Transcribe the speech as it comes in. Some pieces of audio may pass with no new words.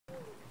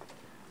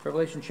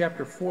Revelation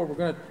chapter 4. We're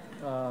going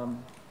to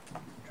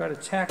try to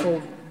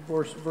tackle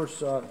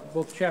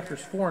both chapters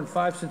 4 and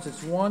 5, since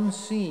it's one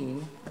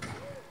scene.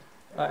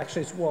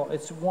 Actually,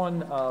 it's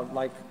one,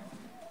 like,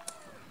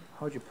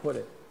 how would you put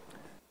it?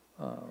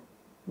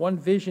 One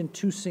vision,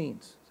 two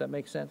scenes. Does that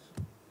make sense?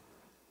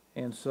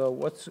 And so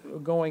what's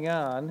going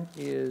on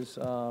is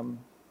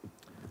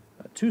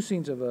two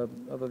scenes of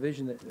a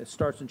vision that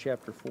starts in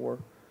chapter 4.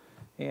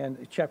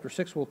 And chapter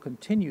 6 will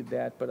continue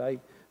that, but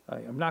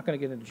I'm not going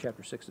to get into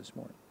chapter 6 this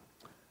morning.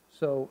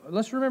 So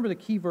let's remember the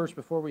key verse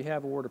before we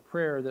have a word of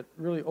prayer that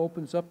really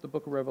opens up the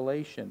book of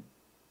Revelation.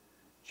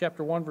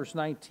 Chapter 1, verse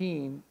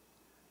 19,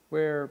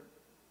 where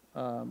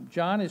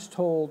John is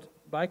told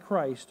by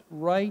Christ,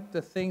 "Write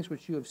the things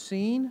which you have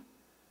seen,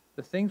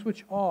 the things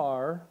which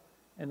are,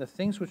 and the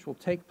things which will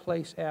take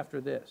place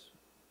after this."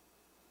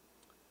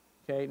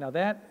 Okay, now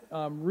that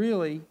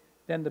really,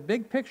 then the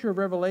big picture of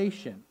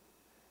Revelation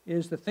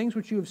is the things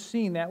which you have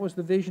seen. That was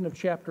the vision of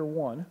chapter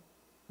 1.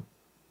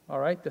 All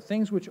right, the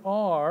things which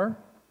are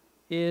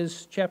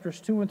is chapters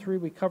 2 and 3.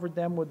 We covered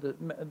them with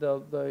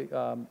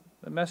the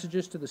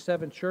messages to the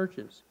 7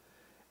 churches.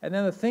 And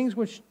then the things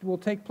which will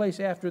take place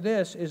after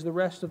this is the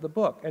rest of the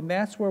book. And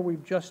that's where we're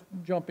just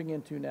jumping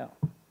into now.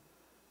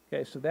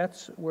 Okay, so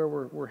that's where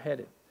we're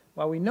headed.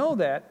 Why we know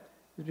that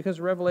is because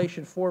of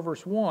Revelation 4,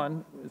 verse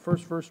 1, the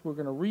first verse we're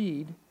going to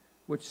read,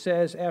 which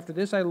says, "After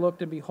this I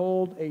looked, and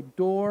behold, a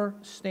door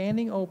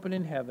standing open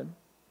in heaven.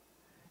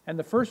 And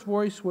the first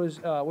voice was,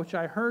 which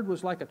I heard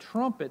was like a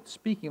trumpet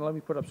speaking." Let me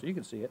put it up so you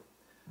can see it.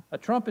 "A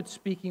trumpet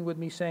speaking with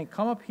me, saying,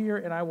 'Come up here,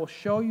 and I will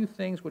show you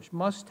things which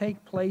must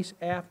take place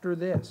after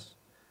this.'"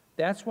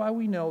 That's why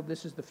we know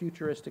this is the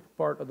futuristic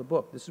part of the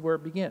book. This is where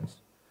it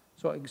begins.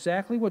 So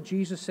exactly what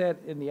Jesus said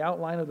in the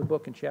outline of the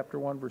book in chapter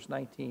 1, verse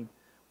 19.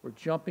 We're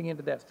jumping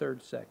into that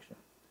third section.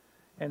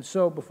 And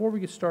so before we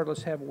get started,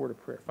 let's have a word of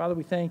prayer. Father,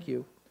 we thank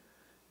you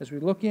as we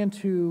look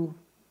into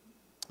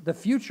the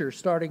future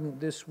starting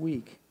this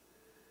week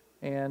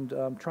and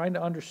trying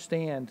to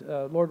understand.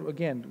 Lord,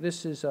 again,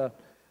 this is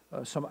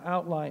some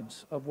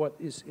outlines of what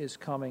is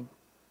coming,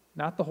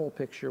 not the whole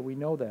picture. We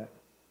know that.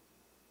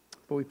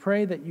 But we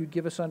pray that you'd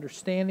give us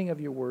understanding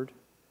of your word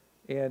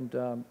and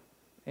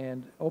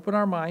open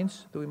our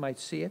minds that we might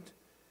see it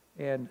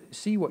and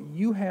see what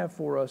you have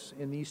for us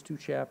in these 2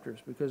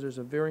 chapters, because there's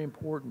a very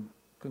important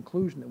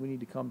conclusion that we need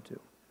to come to.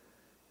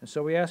 And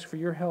so we ask for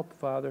your help,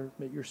 Father,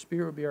 that your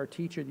Spirit would be our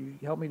teacher, that you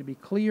help me to be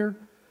clear,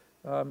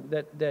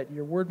 that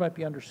your word might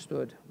be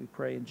understood. We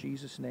pray in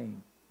Jesus'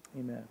 name.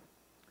 Amen.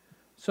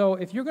 So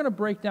if you're going to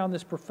break down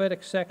this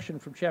prophetic section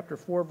from chapter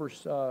 4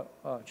 to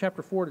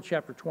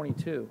chapter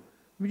 22,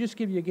 let me just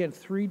give you again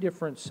 3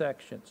 different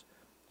sections.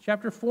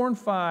 Chapter 4 and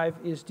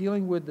 5 is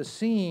dealing with the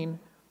scene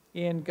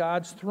in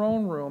God's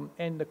throne room,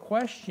 and the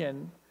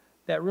question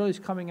that really is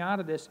coming out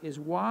of this is,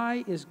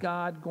 why is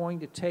God going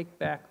to take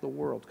back the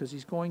world? Because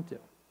he's going to.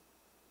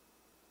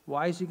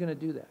 Why is he going to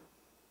do that?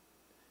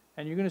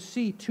 And you're going to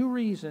see 2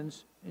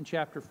 reasons in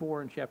chapter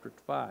 4 and chapter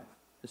 5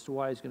 as to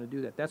why he's going to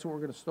do that. That's what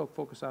we're going to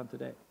focus on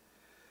today.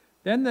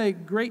 Then the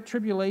Great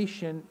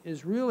Tribulation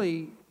is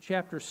really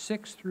chapters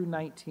 6 through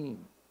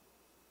 19.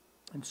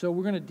 And so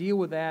we're going to deal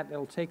with that.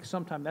 It'll take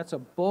some time. That's a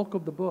bulk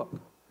of the book.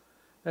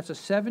 That's a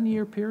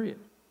 7-year period.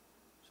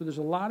 So there's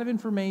a lot of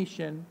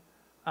information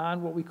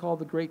on what we call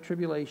the Great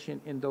Tribulation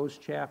in those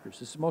chapters.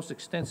 This is most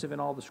extensive in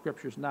all the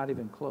scriptures, not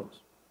even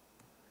close.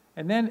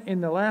 And then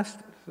in the last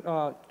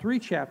 3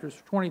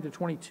 chapters, 20 to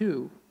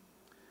 22,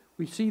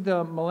 we see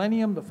the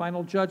millennium, the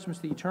final judgments,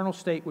 the eternal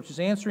state, which is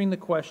answering the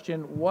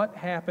question, what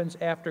happens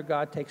after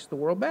God takes the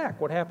world back?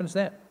 What happens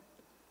then?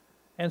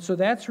 And so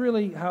that's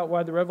really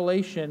why the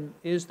Revelation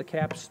is the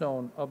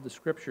capstone of the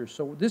Scriptures.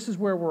 So this is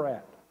where we're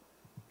at,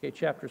 okay,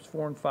 chapters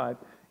 4 and 5.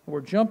 And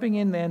we're jumping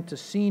in then to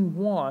scene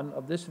 1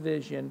 of this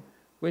vision,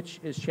 which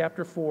is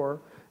chapter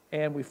 4.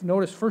 And we've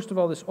noticed, first of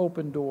all, this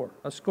open door.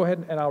 Let's go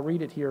ahead and I'll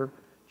read it here,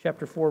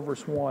 chapter 4,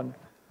 verse 1.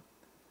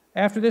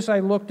 "After this I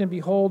looked, and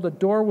behold, a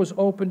door was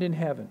opened in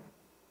heaven.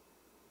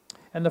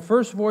 And the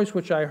first voice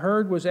which I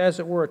heard was as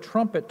it were a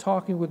trumpet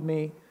talking with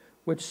me,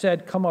 which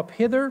said, 'Come up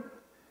hither,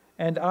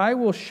 and I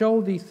will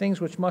show thee things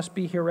which must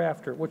be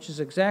hereafter,'" which is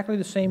exactly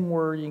the same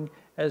wording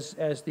as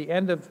the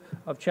end of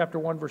chapter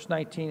 1, verse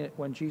 19,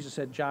 when Jesus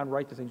said, "John,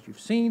 write the things you've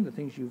seen, the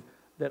things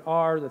that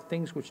are, the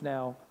things which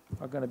now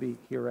are going to be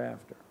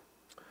hereafter."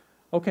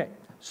 Okay,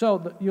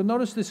 so you'll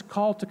notice this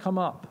call to come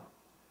up.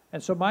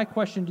 And so my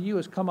question to you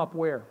is, come up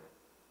where?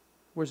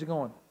 Where's it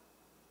going?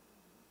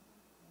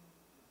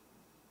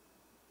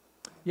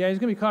 Yeah, he's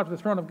going to be caught up to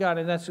the throne of God,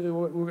 and that's,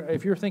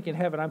 if you're thinking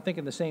heaven, I'm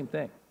thinking the same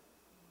thing.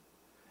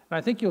 And I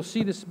think you'll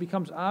see this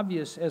becomes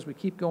obvious as we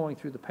keep going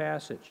through the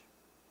passage.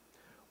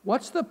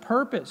 What's the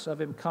purpose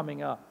of him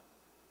coming up?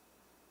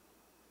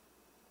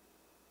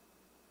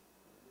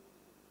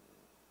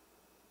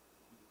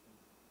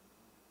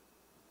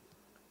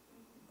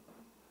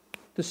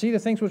 To see the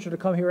things which are to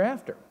come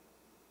hereafter.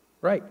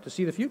 Right, to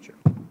see the future.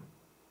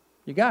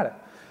 You got it.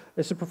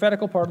 It's a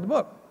prophetical part of the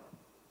book.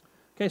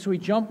 Okay, so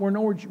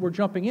we're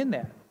jumping in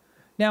that.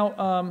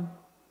 Now,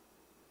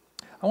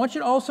 I want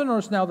you to also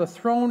notice now the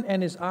throne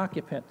and his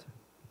occupant.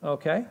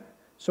 Okay?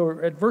 So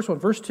we're at verse 1.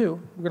 Verse 2,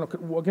 we're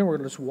going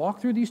to just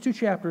walk through these two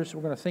chapters.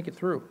 We're going to think it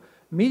through.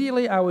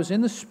 Immediately I was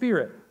in the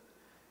Spirit,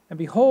 and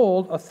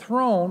behold, a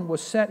throne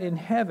was set in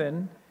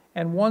heaven,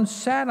 and one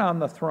sat on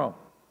the throne.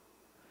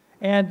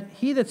 And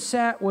he that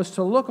sat was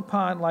to look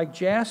upon like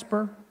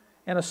jasper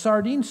and a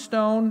sardine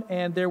stone,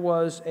 and there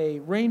was a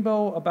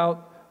rainbow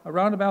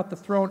around about the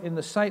throne in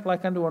the sight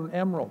like unto an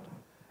emerald.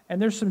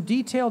 And there's some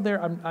detail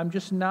there. I'm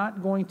just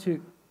not going to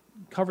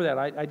cover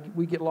that.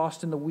 We get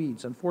lost in the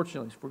weeds,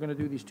 unfortunately, if we're going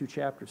to do these two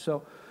chapters.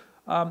 So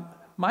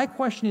my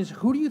question is,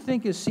 who do you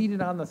think is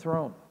seated on the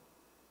throne?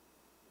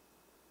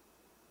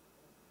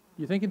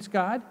 You think it's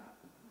God?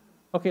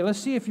 Okay, let's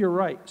see if you're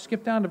right.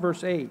 Skip down to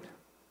verse 8.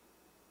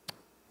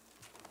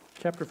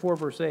 Chapter 4,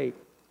 verse 8.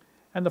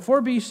 And the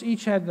four beasts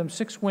each had them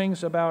 6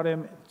 wings about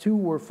him. 2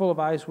 were full of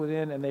eyes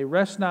within, and they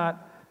rest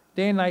not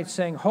day and night,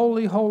 saying,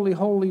 Holy, holy,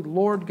 holy,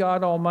 Lord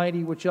God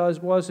Almighty, which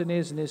was and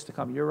is to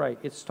come. You're right.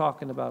 It's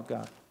talking about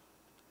God.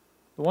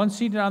 The one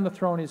seated on the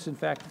throne is, in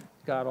fact,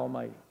 God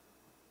Almighty.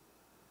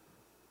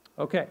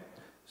 Okay,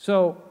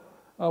 so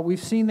we've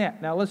seen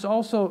that. Now let's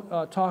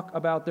also talk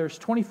about, there's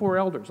 24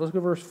 elders. Let's go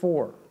to verse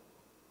 4.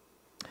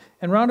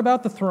 And round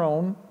about the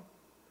throne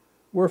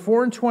were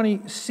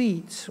 24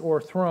 seats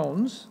or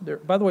thrones.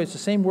 By the way, it's the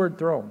same word,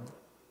 throne,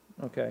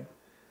 okay,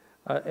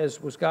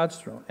 as was God's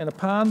throne. And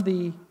upon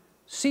the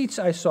seats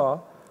I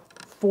saw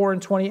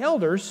 24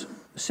 elders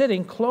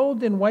sitting,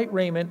 clothed in white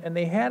raiment, and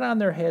they had on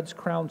their heads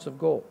crowns of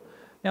gold.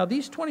 Now,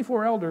 these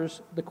 24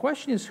 elders, the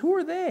question is, who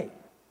are they?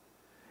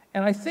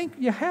 And I think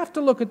you have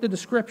to look at the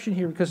description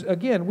here, because,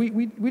 again,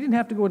 we didn't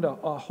have to go into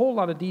a whole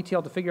lot of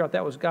detail to figure out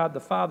that was God the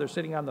Father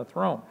sitting on the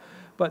throne.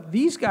 But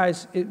these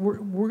guys,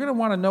 we're going to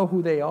want to know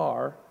who they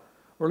are,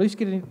 or at least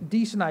get a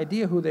decent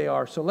idea who they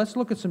are. So let's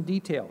look at some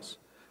details.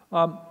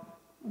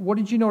 What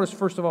did you notice,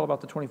 first of all,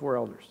 about the 24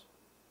 elders?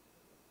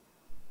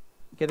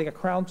 Okay, they got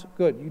crowns.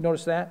 Good. You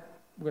notice that?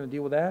 We're going to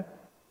deal with that.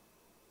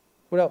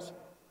 What else?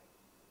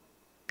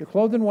 They're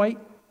clothed in white.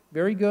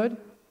 Very good.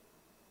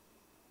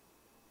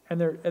 And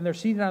they're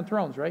seated on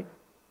thrones, right?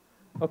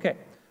 Okay.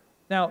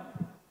 Now,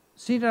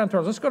 seated on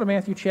thrones. Let's go to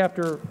Matthew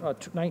chapter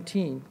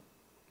 19.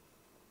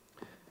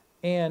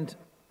 And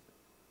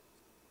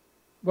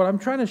what I'm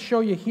trying to show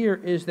you here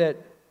is that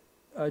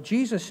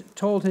Jesus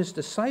told his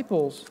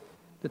disciples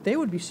that they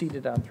would be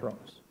seated on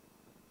thrones.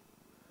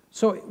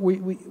 So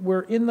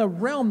we're in the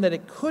realm that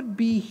it could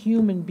be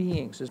human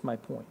beings, is my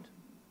point.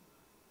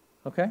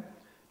 Okay?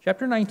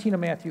 Chapter 19 of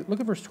Matthew, look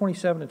at verse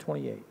 27 and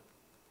 28.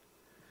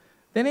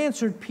 Then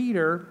answered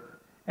Peter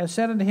and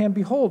said unto him,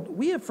 Behold,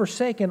 we have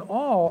forsaken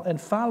all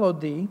and followed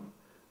thee.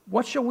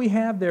 What shall we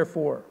have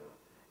therefore?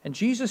 And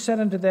Jesus said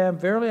unto them,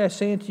 Verily I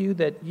say unto you,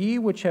 that ye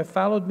which have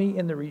followed me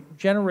in the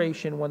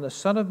regeneration, when the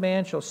Son of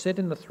Man shall sit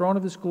in the throne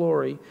of his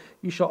glory,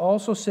 ye shall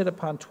also sit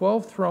upon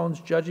 12 thrones,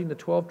 judging the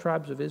 12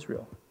 tribes of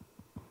Israel.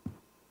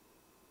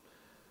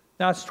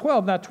 Now it's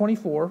 12, not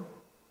 24,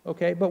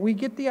 okay? But we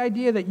get the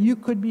idea that you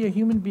could be a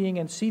human being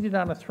and seated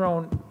on a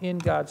throne in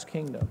God's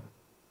kingdom.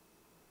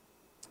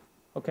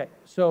 Okay,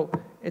 so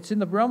it's in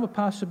the realm of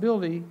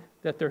possibility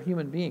that they're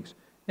human beings.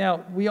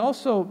 Now, we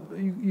also,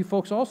 you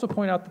folks also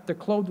point out that they're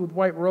clothed with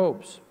white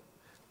robes.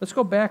 Let's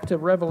go back to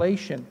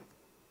Revelation.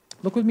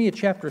 Look with me at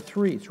chapter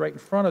 3. It's right in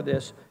front of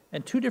this,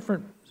 and 2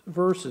 different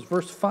verses.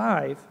 Verse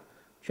 5,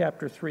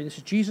 chapter 3. This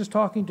is Jesus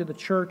talking to the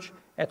church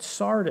at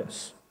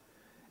Sardis.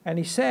 And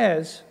he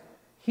says,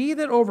 He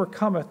that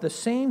overcometh, the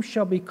same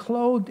shall be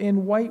clothed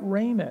in white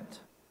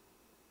raiment.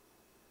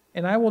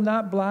 And I will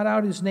not blot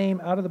out his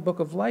name out of the book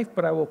of life,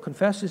 but I will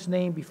confess his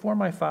name before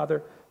my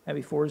Father and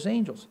before his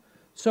angels.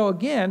 So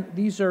again,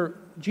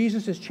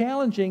 Jesus is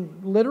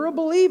challenging literal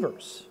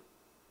believers.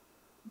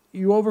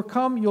 You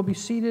overcome, you'll be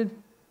seated,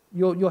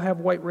 you'll have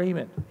white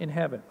raiment in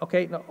heaven.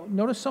 Okay, now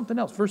notice something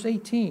else. Verse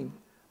 18,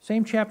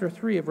 same chapter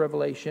 3 of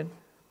Revelation.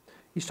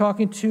 He's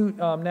talking to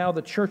now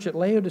the church at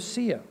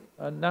Laodicea.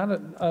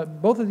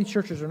 Both of these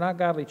churches are not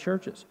godly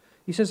churches.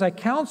 He says, I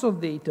counsel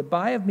thee to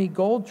buy of me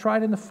gold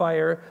tried in the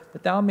fire,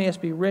 that thou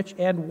mayest be rich,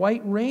 and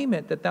white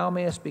raiment, that thou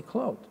mayest be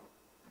clothed.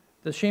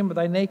 The shame of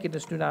thy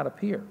nakedness do not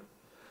appear.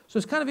 So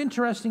it's kind of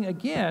interesting,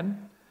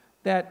 again,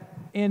 that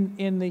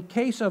in the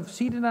case of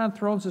seated on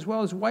thrones as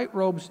well as white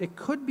robes, it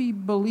could be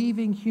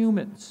believing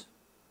humans.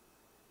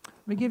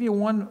 Let me give you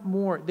one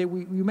more.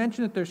 You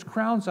mentioned that there's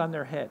crowns on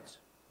their heads.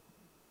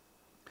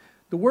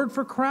 The word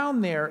for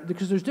crown there,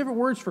 because there's different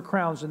words for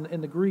crowns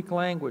in the Greek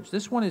language.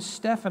 This one is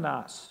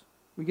Stephanos.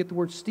 We get the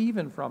word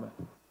Stephen from it.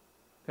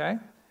 Okay?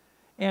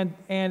 And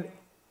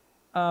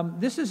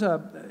this is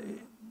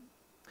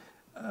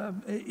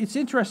it's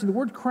interesting. The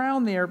word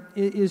crown there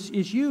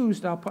is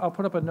used. I'll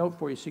put up a note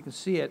for you so you can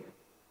see it.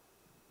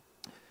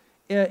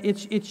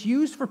 It's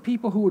used for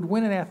people who would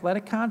win an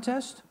athletic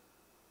contest.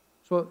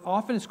 So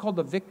often it's called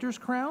the victor's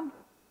crown.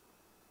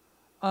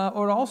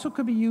 Or it also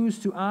could be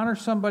used to honor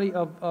somebody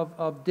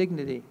of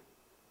dignity.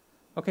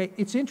 Okay,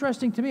 it's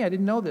interesting to me. I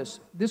didn't know this.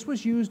 This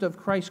was used of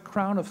Christ's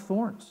crown of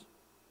thorns.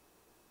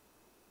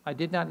 I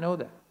did not know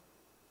that.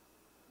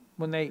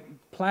 when they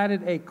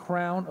platted a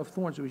crown of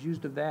thorns. It was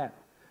used of that.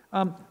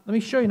 Let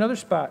me show you another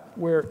spot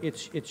where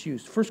it's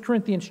used. 1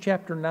 Corinthians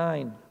chapter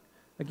 9.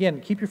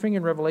 Again, keep your finger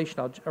in Revelation.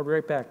 I'll be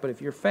right back. But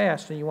if you're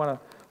fast and you want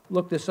to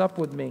look this up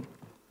with me,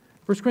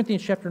 1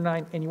 Corinthians chapter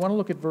 9, and you want to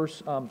look at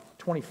verse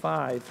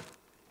 25.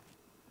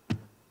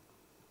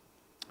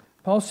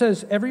 Paul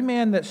says, every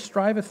man that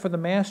striveth for the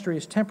mastery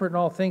is temperate in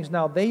all things.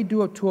 Now they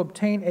do it to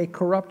obtain a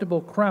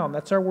corruptible crown.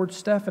 That's our word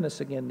Stephanus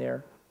again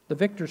there, the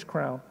victor's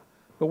crown.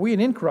 But we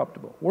an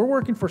incorruptible. We're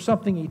working for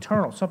something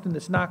eternal, something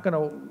that's not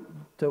going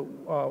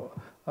to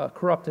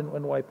corrupt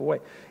and wipe away.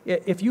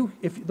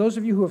 If those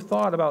of you who have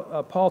thought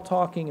about Paul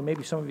talking, and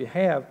maybe some of you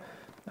have,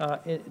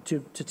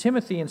 to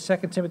Timothy in 2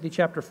 Timothy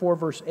chapter 4,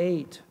 verse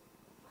 8,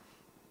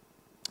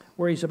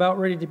 where he's about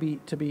ready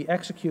to be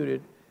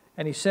executed,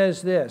 and he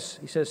says this,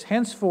 he says,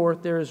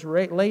 henceforth there is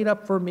laid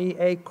up for me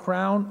a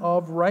crown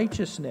of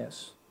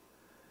righteousness,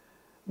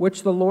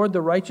 which the Lord,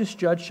 the righteous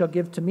judge, shall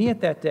give to me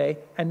at that day,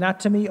 and not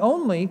to me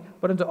only,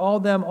 but unto all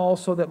them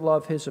also that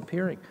love his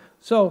appearing.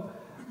 So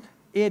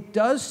it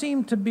does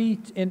seem to be,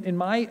 in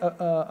my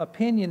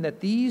opinion, that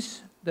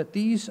these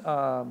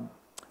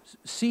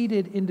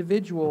seated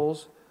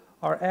individuals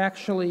are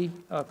actually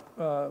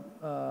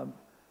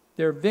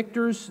they're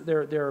victors.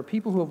 They're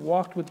people who have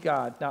walked with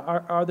God. Now,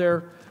 are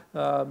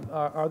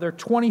there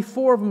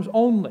 24 of them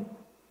only,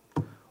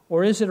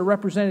 or is it a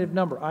representative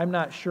number? I'm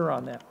not sure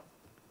on that.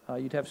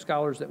 You'd have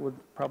scholars that would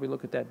probably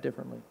look at that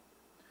differently.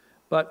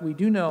 But we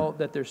do know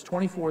that there's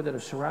 24 that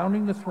are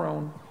surrounding the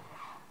throne,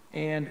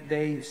 and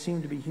they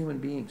seem to be human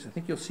beings. I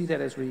think you'll see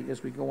that as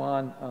we go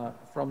on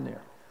from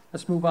there.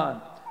 Let's move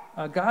on.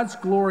 God's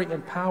glory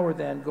and power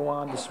then go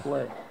on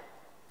display.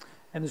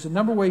 And there's a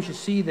number of ways you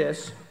see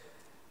this.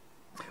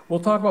 We'll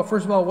talk about,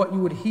 first of all, what you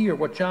would hear,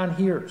 what John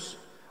hears.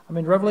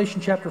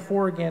 Revelation chapter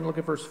 4 again, look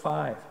at verse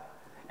 5.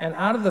 And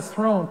out of the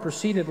throne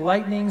proceeded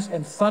lightnings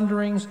and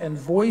thunderings and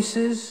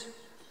voices.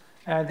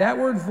 And that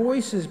word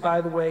voices,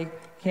 by the way,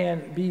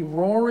 can be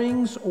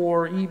roarings,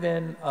 or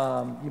even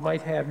you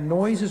might have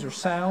noises or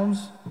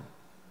sounds.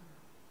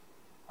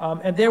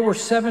 And there were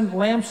 7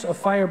 lamps of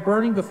fire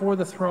burning before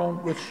the throne,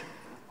 which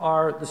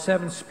are the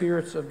 7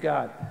 spirits of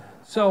God.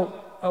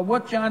 So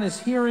what John is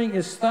hearing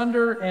is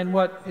thunder, and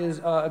what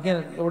is,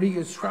 again, what he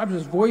describes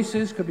as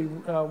voices could be,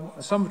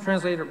 some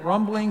translated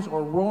rumblings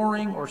or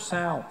roaring or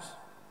sounds.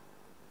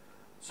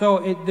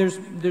 So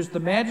there's the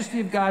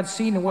majesty of God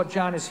seen in what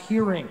John is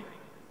hearing.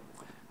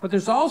 But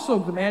there's also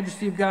the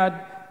majesty of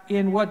God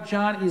in what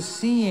John is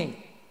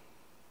seeing.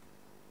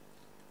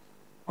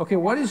 Okay,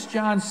 what is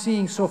John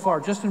seeing so far,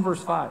 just in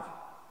verse 5?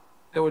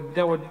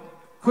 That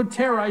could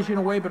terrorize you in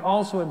a way, but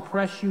also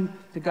impress you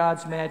to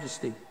God's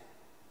majesty.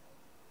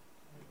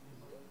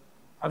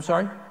 I'm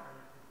sorry?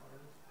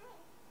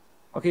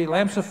 Okay,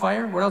 lamps of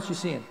fire. What else are you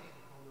seeing?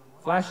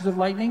 Flashes of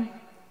lightning.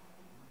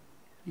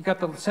 You got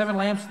the 7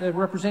 lamps that are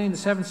representing the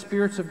 7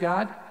 spirits of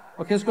God.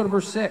 Okay, let's go to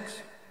verse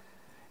 6.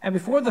 And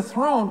before the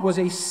throne was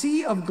a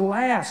sea of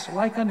glass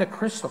like unto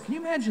crystal. Can you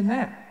imagine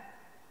that?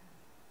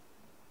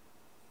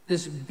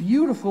 This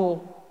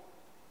beautiful,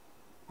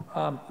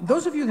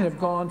 those of you that have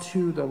gone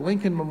to the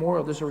Lincoln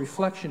Memorial, there's a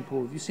reflection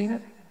pool. Have you seen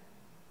it?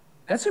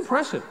 That's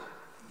impressive.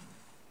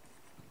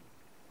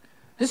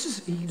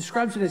 He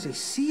describes it as a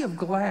sea of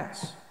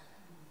glass,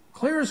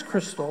 clear as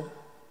crystal.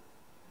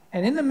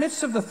 And in the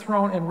midst of the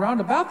throne and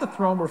round about the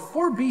throne were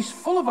 4 beasts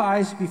full of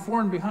eyes before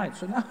and behind.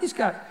 So now he's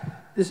got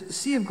this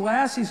sea of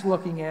glass he's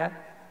looking at,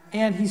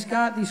 and he's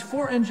got these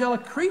 4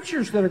 angelic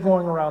creatures that are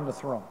going around the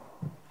throne.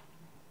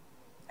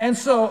 And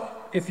so,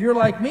 if you're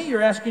like me,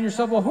 you're asking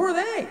yourself, well, who are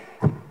they?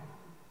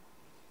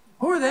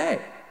 Who are they?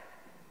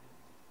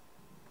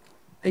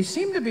 They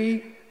seem to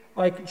be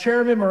like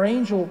cherubim or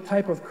angel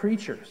type of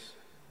creatures.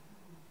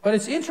 But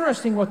it's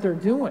interesting what they're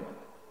doing.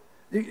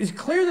 It's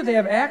clear that they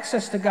have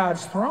access to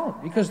God's throne,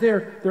 because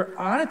they're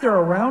on it, they're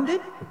around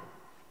it.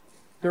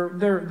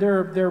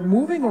 They're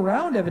moving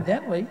around,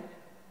 evidently.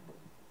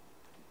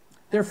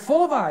 They're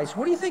full of eyes.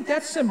 What do you think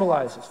that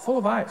symbolizes? Full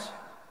of eyes.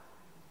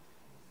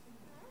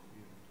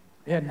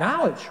 Yeah,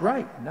 knowledge,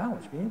 right.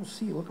 Knowledge. Being able to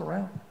see, look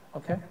around.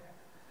 Okay.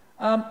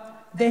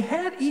 They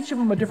had each of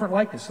them a different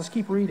likeness. Let's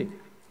keep reading.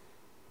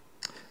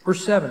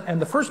 Verse 7.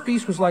 And the first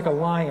beast was like a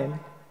lion.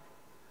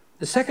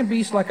 The second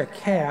beast like a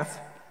calf.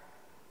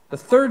 The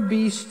third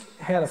beast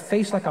had a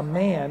face like a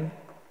man.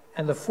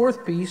 And the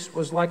fourth beast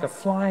was like a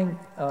flying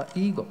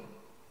eagle.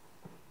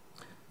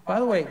 By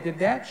the way, did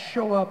that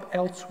show up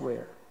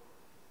elsewhere?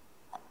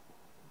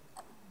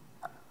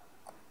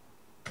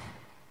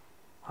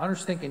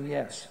 Hunter's thinking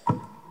yes.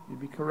 You'd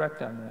be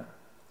correct on that.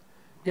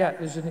 Yeah,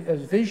 there's a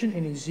vision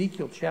in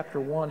Ezekiel chapter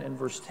 1 and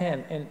verse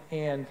 10,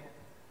 and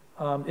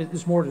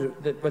it's more to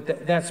that,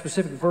 but that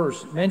specific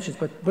verse mentions.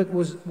 But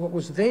what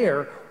was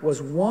there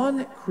was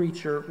one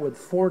creature with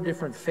 4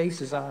 different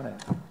faces on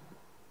it.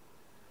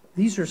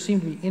 These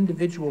seem to be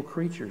individual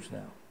creatures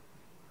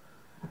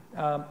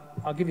now.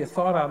 I'll give you a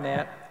thought on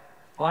that.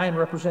 Lion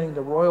representing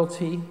the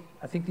royalty.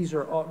 I think these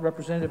are all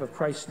representative of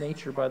Christ's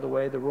nature, by the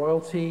way. The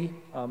royalty,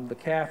 the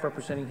calf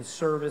representing his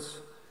service,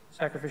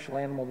 sacrificial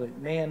animal, the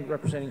man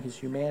representing his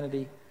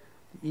humanity,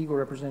 the eagle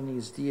representing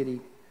his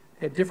deity.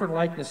 They have different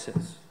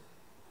likenesses,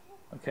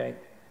 okay?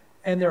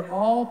 And they're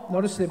all,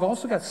 notice they've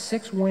also got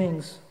 6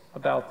 wings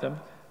about them,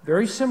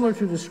 very similar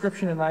to the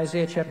description in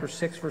Isaiah chapter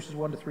 6, verses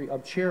 1 to 3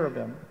 of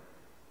cherubim.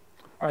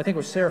 Or I think it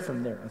was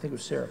seraphim there. I think it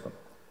was seraphim,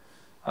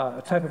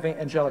 a type of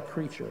angelic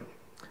creature.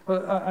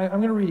 But I'm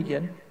going to read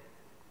again.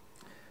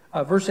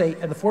 Verse 8,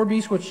 and the 4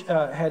 beasts which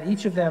had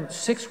each of them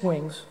 6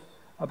 wings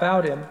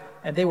about him,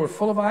 and they were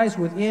full of eyes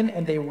within,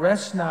 and they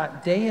rest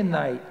not day and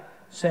night,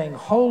 saying,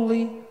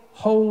 Holy,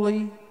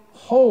 holy,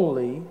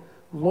 holy,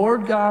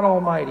 Lord God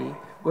Almighty,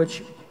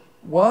 which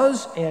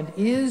was and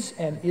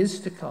is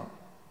to come.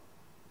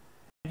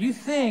 You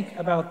think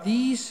about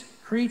these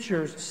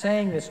creatures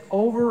saying this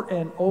over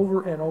and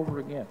over and over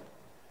again.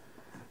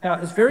 Now,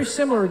 it's very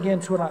similar again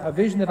to a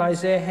vision that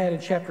Isaiah had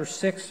in chapter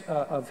 6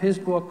 of his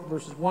book,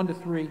 verses 1 to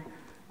 3,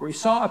 where he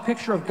saw a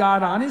picture of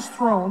God on his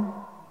throne,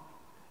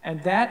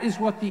 and that is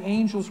what the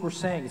angels were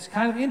saying. It's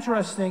kind of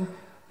interesting.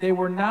 They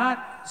were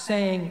not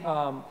saying,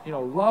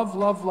 love,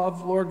 love,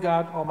 love, Lord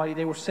God Almighty.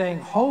 They were saying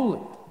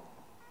holy.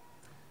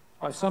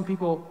 Some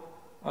people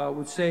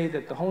would say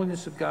that the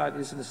holiness of God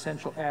is an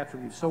essential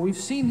attribute. So we've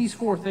seen these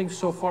 4 things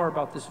so far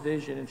about this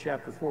vision in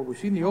chapter 4. We've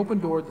seen the open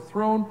door, the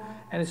throne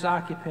and its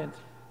occupant,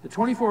 the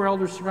 24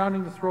 elders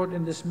surrounding the throne,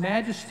 and this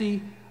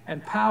majesty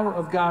and power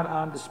of God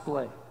on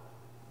display.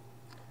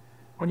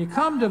 When you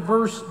come to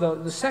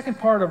the second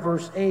part of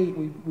verse 8,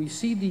 we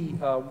see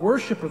the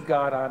worship of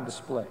God on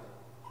display.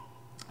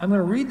 I'm going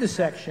to read the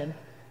section,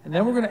 and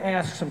then we're going to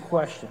ask some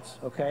questions,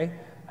 okay?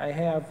 I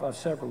have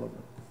several of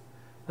them.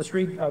 Let's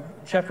read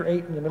chapter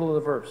 8 in the middle of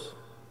the verse.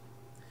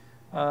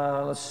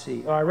 Let's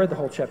see. Oh, I read the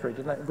whole chapter 8,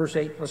 didn't I? Verse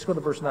 8. Let's go to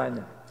verse 9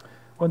 then.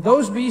 When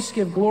those beasts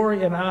give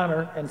glory and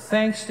honor and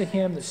thanks to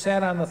him that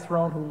sat on the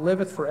throne, who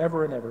liveth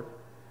forever and ever,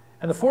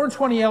 and the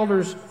 24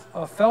 elders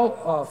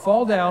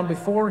fall down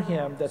before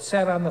him that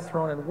sat on the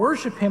throne, and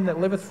worship him that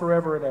liveth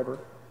forever and ever,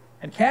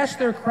 and cast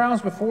their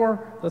crowns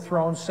before the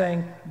throne,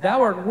 saying,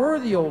 Thou art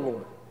worthy, O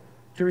Lord,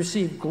 to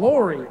receive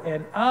glory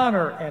and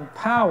honor and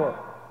power,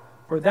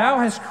 for thou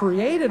hast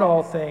created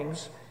all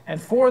things,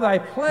 and for thy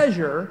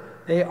pleasure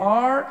they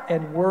are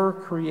and were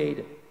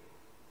created.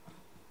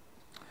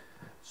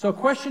 So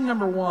question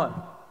number 1,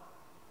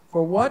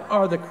 for what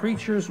are the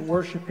creatures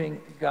worshiping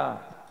God?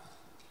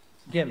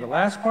 Again, the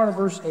last part of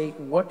verse 8,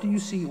 what do you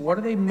see? What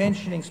are they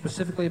mentioning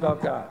specifically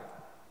about God?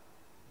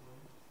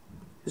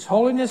 His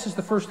holiness is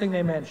the first thing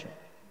they mention.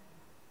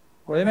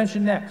 What do they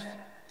mention next?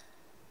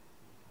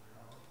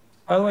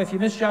 By the way, if you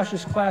missed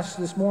Josh's class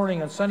this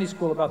morning on Sunday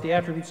school about the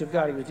attributes of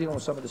God, he was dealing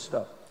with some of this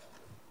stuff.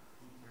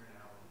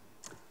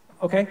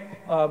 Okay,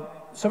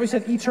 somebody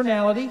said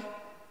eternality.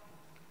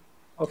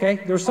 Okay,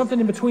 there's something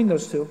in between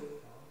those two.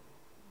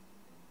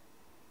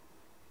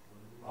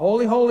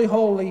 Holy, holy,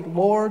 holy,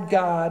 Lord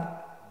God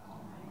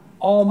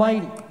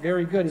Almighty.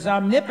 Very good. His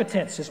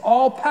omnipotence, his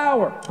all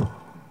power.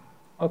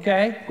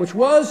 Okay, which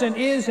was and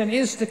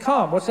is to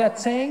come. What's that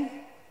saying?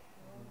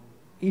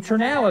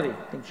 Eternality.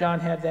 I think John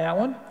had that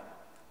one.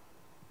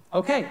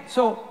 Okay,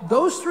 so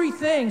those 3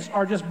 things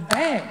are just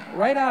bang,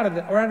 right out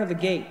of the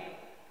gate.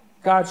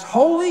 God's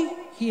holy,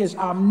 he is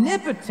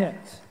omnipotent,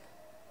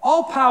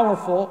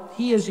 all-powerful,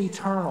 he is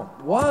eternal.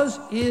 Was,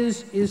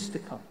 is to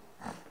come.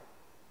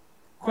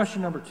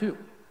 Question number 2.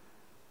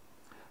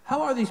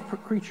 How are these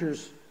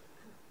creatures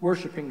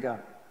worshiping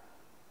God?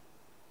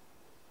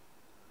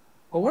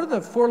 Well, what are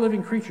the 4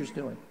 living creatures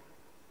doing?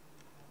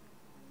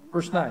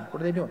 Verse 9,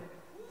 what are they doing?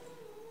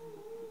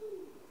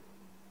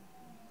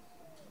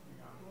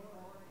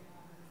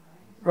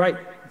 Right,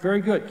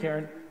 very good,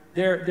 Karen.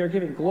 They're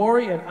giving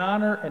glory and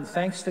honor and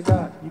thanks to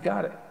God. You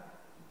got it.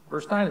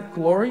 Verse 9 is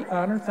glory,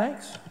 honor,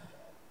 thanks.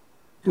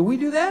 Do we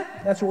do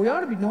that? That's what we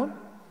ought to be doing.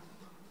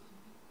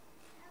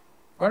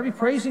 We ought to be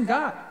praising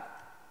God.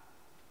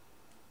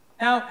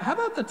 Now, how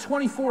about the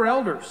 24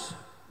 elders?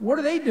 What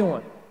are they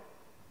doing?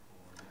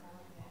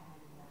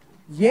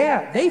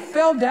 Yeah, they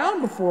fell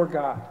down before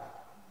God.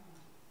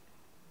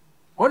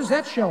 What is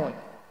that showing?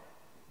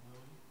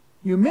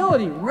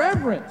 Humility,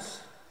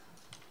 reverence.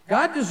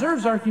 God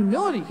deserves our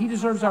humility. He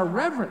deserves our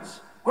reverence.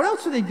 What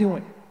else are they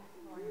doing?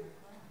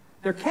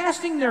 They're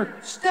casting their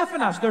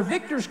Stephanos, their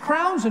victor's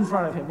crowns in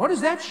front of him. What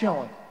is that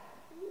showing?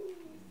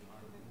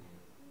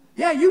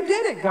 Yeah, you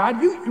did it, God.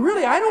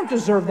 I don't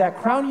deserve that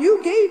crown.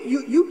 You gave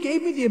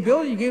me the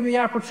ability, you gave me the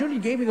opportunity,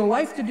 you gave me the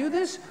life to do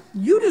this.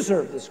 You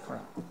deserve this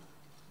crown.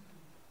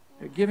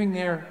 They're giving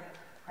their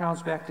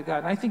crowns back to God.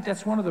 And I think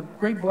that's one of the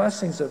great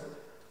blessings of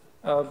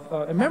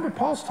remember,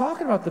 Paul's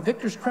talking about the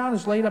victor's crown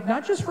is laid up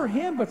not just for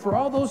him, but for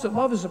all those that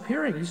love his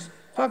appearing. He's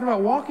talking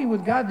about walking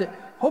with God, that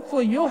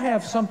hopefully you'll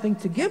have something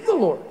to give the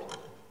Lord.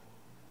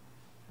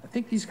 I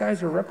think these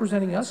guys are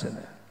representing us in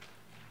that.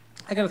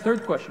 I got a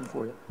third question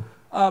for you.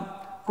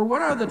 For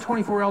what are the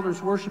 24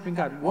 elders worshiping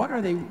God? What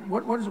are they?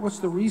 What's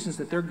the reasons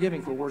that they're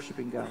giving for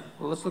worshiping God?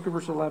 Well, let's look at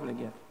verse 11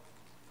 again.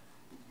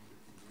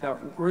 Thou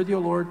art worthy, O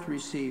Lord, to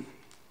receive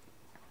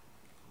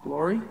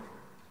glory,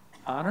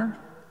 honor,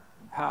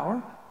 and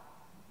power.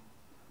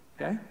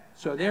 Okay?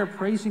 So they're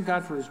praising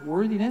God for his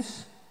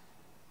worthiness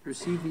to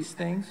receive these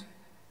things.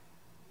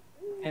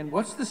 And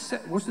what's the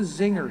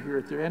zinger here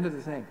at the end of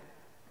the thing?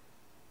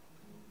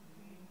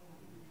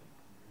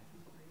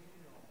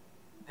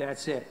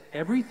 That's it.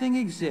 Everything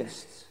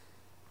exists.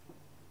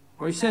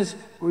 Where he says,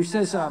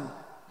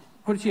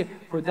 put it to you,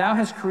 for thou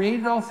hast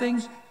created all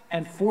things,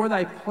 and for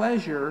thy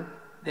pleasure,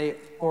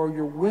 or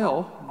your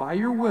will, by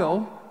your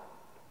will,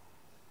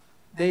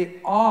 they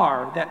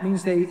are. That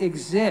means they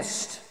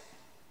exist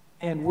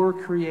and were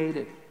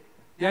created.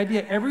 The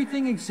idea,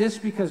 everything exists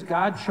because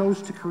God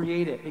chose to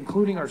create it,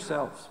 including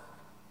ourselves.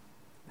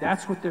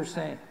 That's what they're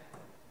saying.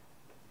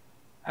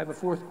 I have a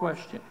fourth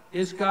question.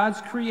 Is God's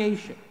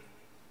creation,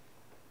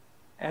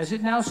 as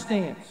it now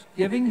stands,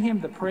 giving him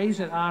the praise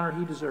and honor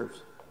he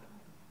deserves?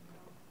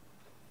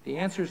 The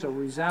answer is a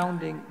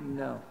resounding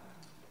no.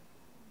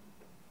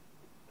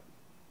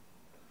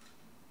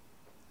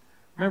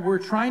 Remember, we're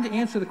trying to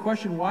answer the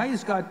question, why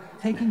is God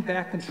taking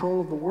back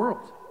control of the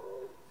world?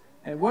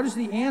 And what is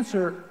the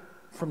answer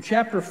from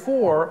chapter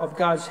 4 of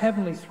God's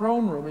heavenly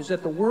throne room? Is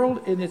that the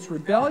world in its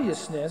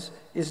rebelliousness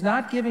is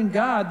not giving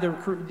God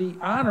the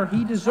honor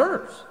he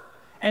deserves.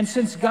 And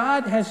since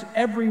God has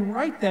every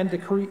right then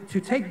to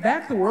take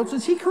back the world,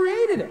 since he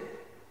created it.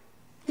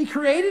 He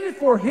created it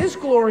for his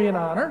glory and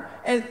honor,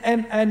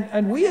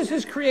 and we as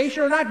his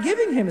creation are not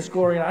giving him his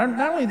glory and honor.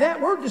 Not only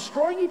that, we're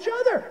destroying each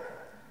other.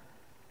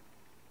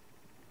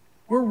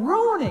 We're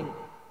ruining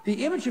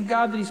the image of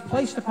God that he's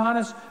placed upon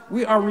us.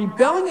 We are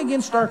rebelling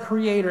against our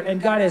Creator, and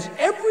God has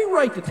every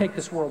right to take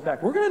this world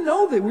back. We're going to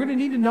know that. We're going to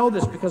need to know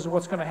this because of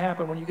what's going to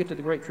happen when you get to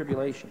the Great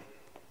Tribulation.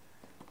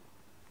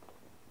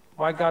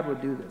 Why God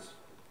would do this.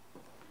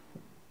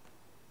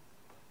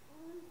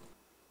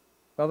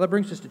 Well, that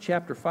brings us to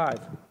chapter 5,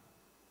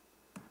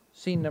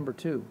 scene number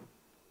 2.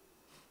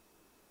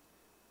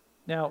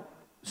 Now,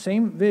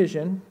 same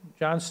vision.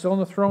 John's still in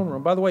the throne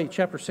room. By the way,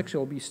 chapter 6,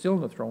 he'll be still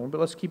in the throne room, but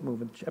let's keep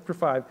moving. Chapter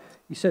 5,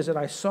 he says, and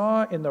I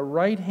saw in the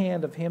right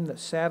hand of him that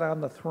sat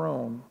on the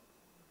throne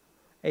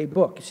a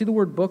book. You see the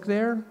word book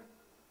there?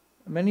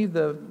 Many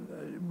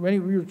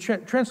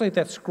translate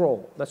that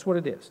scroll. That's what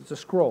it is. It's a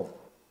scroll.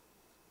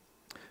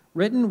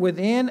 Written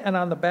within and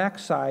on the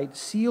backside,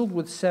 sealed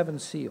with 7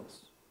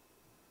 seals.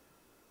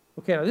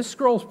 Okay, now this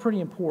scroll is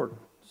pretty important.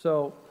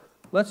 So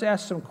let's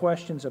ask some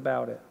questions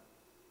about it.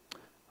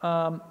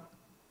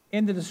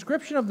 In the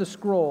description of the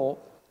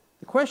scroll,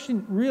 the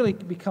question really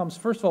becomes,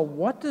 first of all,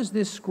 what does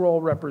this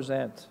scroll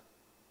represent?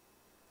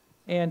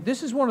 And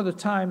this is one of the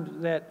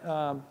times that,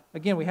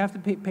 again, we have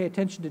to pay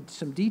attention to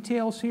some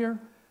details here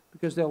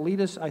because they'll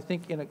lead us, I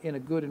think, in a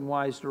good and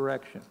wise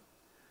direction.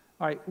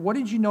 All right, what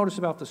did you notice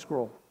about the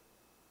scroll?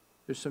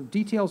 There's some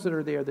details that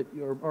are there that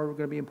are going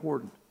to be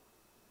important.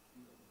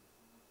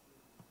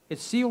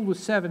 It's sealed with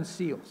 7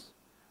 seals.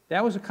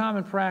 That was a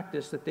common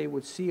practice that they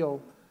would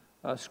seal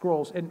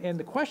scrolls. And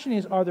the question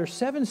is, are there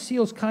 7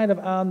 seals kind of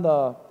on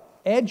the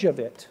edge of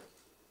it?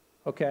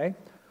 Okay?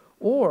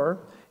 Or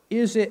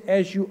is it,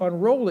 as you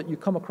unroll it, you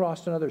come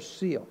across another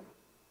seal?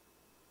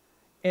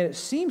 And it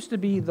seems to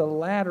be the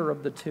latter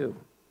of the two.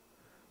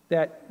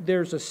 That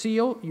there's a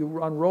seal,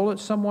 you unroll it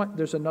somewhat,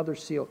 there's another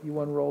seal,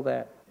 you unroll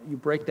that. You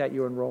break that,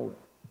 you unroll it.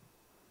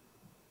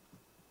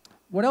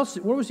 What else?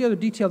 What was the other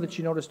detail that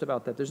you noticed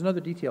about that? There's another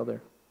detail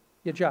there.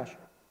 Yeah, Josh.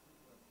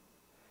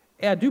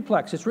 Yeah,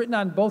 duplex. It's written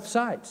on both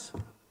sides.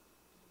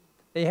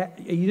 You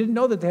didn't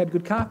know that they had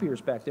good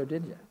copiers back there,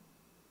 did you?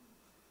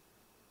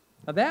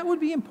 Now, that would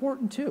be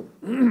important, too,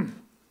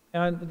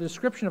 and the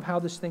description of how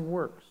this thing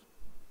works.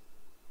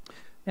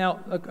 Now,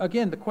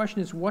 again, the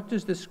question is, what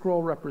does this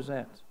scroll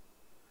represent?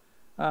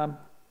 Let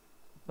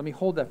me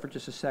hold that for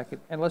just a second,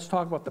 and let's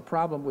talk about the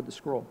problem with the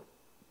scroll.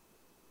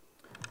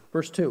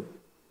 Verse 2.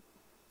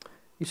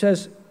 He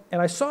says,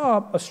 and I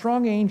saw a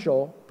strong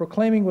angel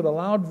proclaiming with a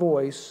loud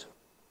voice,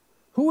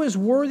 who is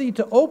worthy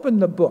to open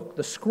the book,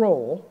 the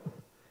scroll,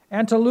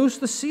 and to loose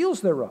the seals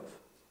thereof?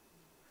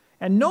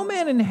 And no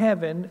man in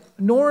heaven,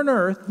 nor on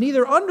earth,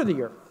 neither under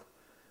the earth,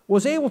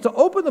 was able to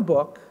open the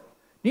book,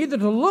 neither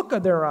to look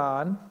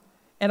thereon.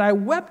 And I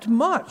wept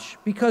much,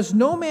 because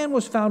no man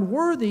was found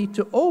worthy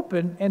to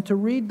open and to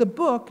read the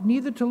book,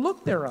 neither to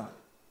look thereon.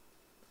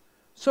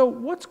 So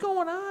what's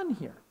going on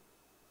here?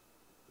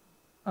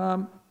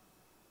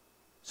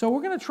 So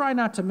we're going to try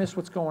not to miss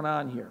what's going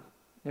on here.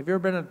 Have you ever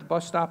been at the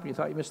bus stop and you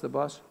thought you missed the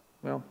bus?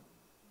 Well,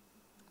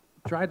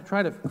 try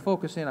to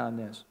focus in on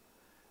this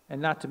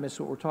and not to miss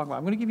what we're talking about.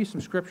 I'm going to give you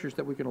some scriptures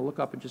that we're going to look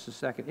up in just a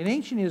second. In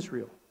ancient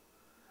Israel,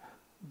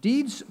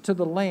 deeds to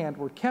the land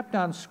were kept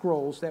on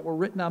scrolls that were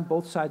written on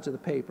both sides of the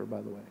paper,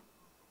 by the way.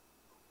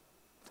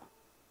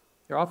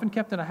 They're often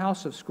kept in a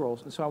house of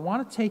scrolls. And so I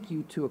want to take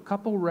you to a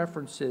couple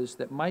references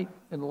that might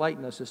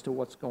enlighten us as to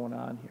what's going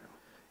on here.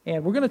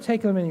 And we're going to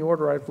take them in the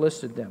order I've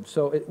listed them.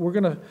 So we're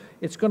going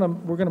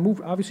to move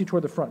obviously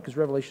toward the front because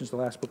Revelation is the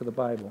last book of the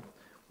Bible.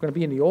 We're going to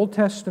be in the Old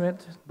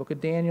Testament, book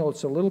of Daniel.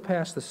 It's a little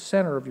past the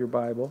center of your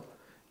Bible,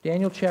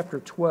 Daniel chapter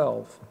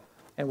 12.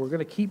 And we're going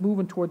to keep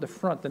moving toward the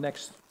front, the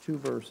next 2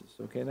 verses,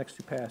 okay, next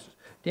 2 passages.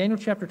 Daniel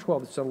chapter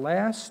 12, it's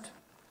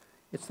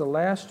the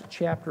last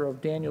chapter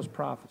of Daniel's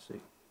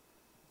prophecy.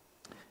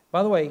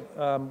 By the way,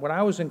 when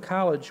I was in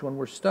college, when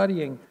we're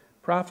studying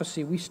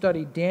prophecy, we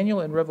studied Daniel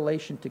and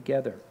Revelation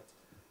together.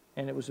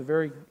 And it was a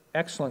very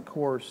excellent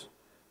course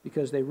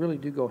because they really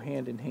do go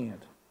hand in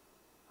hand,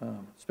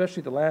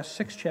 especially the last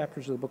 6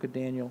 chapters of the book of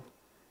Daniel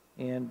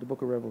and the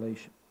book of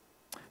Revelation.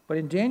 But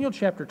in Daniel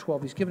chapter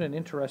 12, he's given an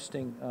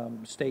interesting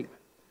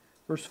statement.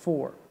 Verse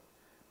 4,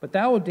 "But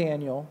thou, O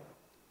Daniel,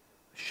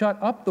 shut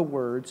up the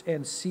words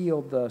and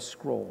seal the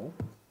scroll,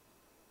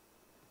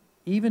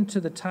 even to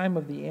the time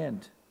of the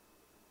end.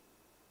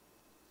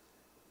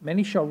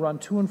 Many shall run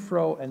to and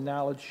fro, and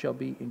knowledge shall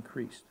be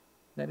increased."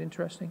 Isn't that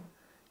interesting?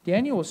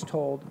 Daniel was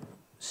told,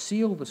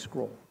 seal the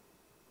scroll.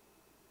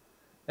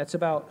 That's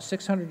about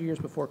 600 years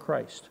before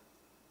Christ.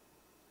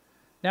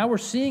 Now we're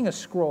seeing a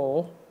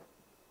scroll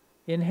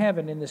in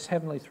heaven, in this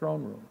heavenly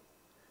throne room.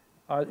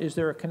 Is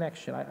there a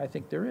connection? I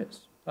think there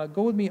is.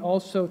 Go with me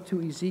also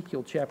to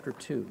Ezekiel chapter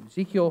 2.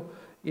 Ezekiel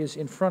is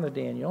in front of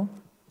Daniel.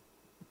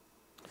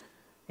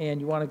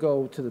 And you want to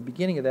go to the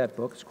beginning of that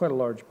book. It's quite a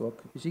large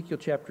book. Ezekiel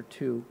chapter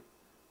 2.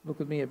 Look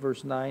with me at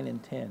verse 9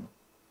 and 10.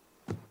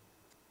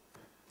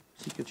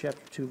 Ezekiel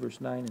chapter 2, verse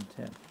 9 and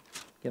 10.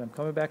 Again, I'm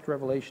coming back to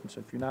Revelation,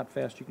 so if you're not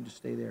fast, you can just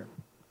stay there.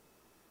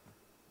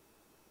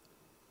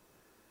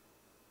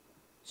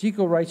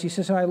 Ezekiel writes, he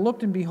says, "And I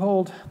looked, and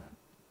behold,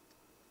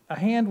 a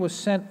hand was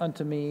sent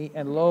unto me,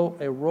 and lo,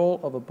 a roll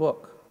of a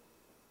book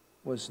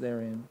was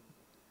therein.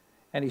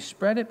 And he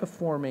spread it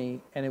before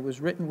me, and it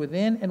was written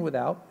within and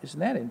without." Isn't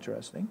that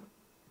interesting?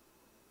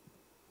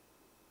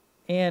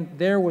 "And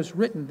there was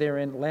written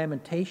therein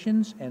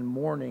lamentations and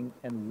mourning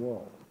and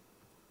woe."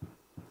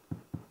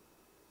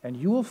 And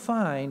you will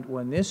find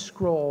when this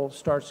scroll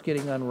starts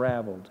getting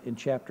unraveled in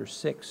chapter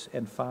 6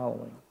 and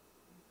following.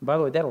 And by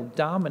the way, that'll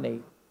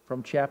dominate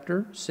from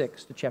chapter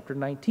 6 to chapter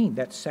 19,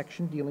 that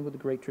section dealing with the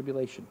Great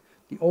Tribulation.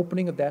 The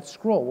opening of that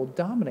scroll will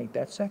dominate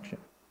that section.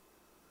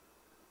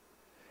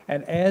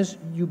 And as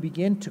you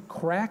begin to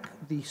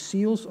crack the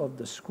seals of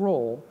the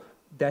scroll,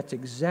 that's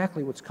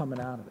exactly what's coming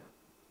out of it.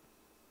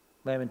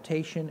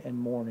 Lamentation and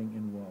mourning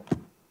and woe.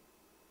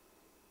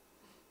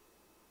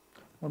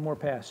 One more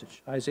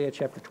passage, Isaiah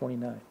chapter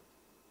 29.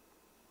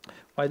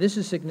 Why this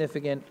is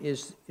significant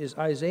is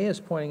Isaiah is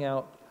pointing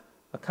out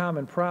a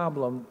common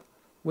problem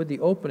with the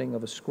opening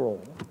of a scroll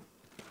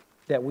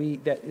that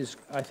is,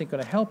 I think,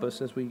 going to help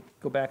us as we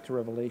go back to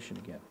Revelation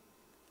again.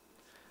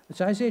 It's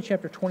Isaiah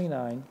chapter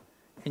 29,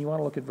 and you want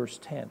to look at verse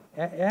 10.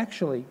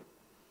 Actually,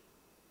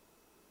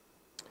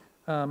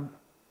 let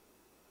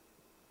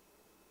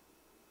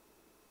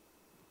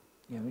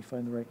me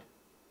find the right.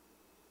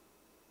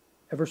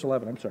 At verse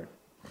 11, I'm sorry.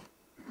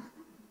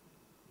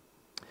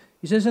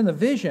 He says, "In the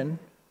vision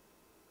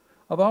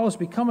of all is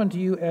become unto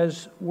you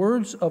as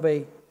words of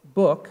a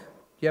book." Do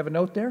you have a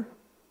note there?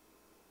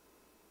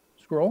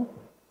 Scroll.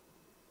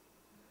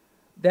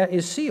 "That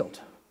is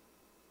sealed,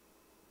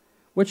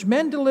 which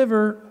men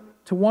deliver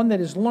to one that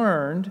is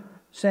learned,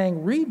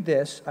 saying, Read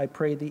this, I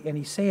pray thee. And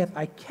he saith,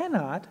 I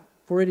cannot,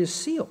 for it is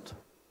sealed."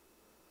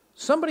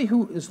 Somebody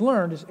who is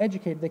learned, is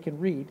educated, they can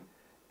read,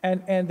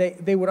 and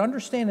they would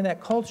understand in that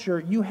culture,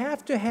 you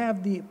have to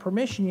have the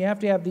permission, you have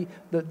to have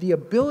the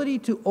ability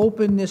to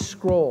open this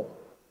scroll.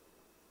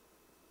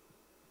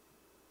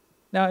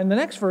 Now, in the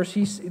next verse,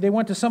 they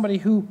went to somebody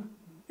who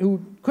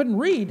couldn't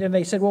read, and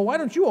they said, "Well, why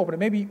don't you open it?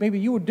 Maybe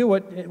you would do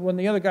it," when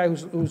the other guy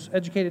who's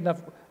educated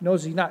enough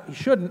knows he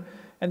shouldn't.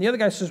 And the other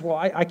guy says, "Well,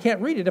 I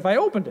can't read it if I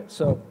opened it."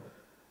 So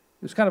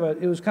it was kind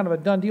of a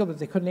done deal that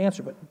they couldn't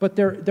answer. But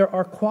there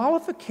are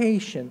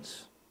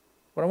qualifications.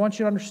 What I want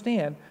you to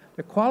understand,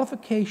 there are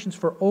qualifications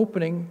for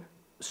opening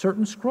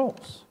certain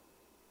scrolls.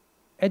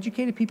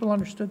 Educated people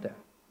understood that.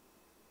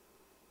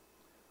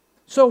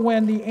 So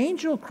when the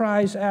angel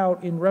cries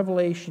out in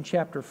Revelation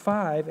chapter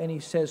 5, and he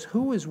says,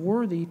 "Who is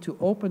worthy to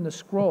open the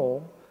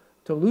scroll,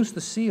 to loose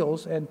the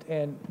seals?"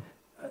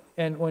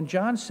 And when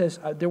John says,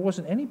 there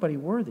wasn't anybody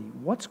worthy,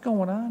 what's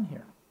going on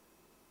here?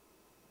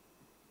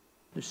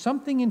 There's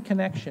something in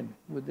connection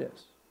with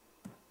this.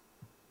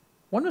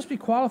 One must be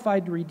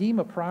qualified to redeem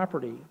a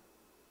property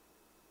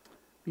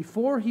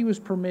before he was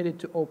permitted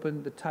to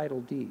open the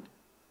title deed.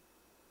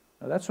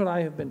 Now, that's what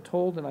I have been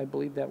told, and I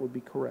believe that would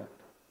be correct.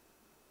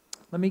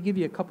 Let me give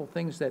you a couple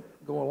things that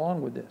go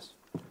along with this.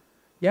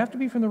 You have to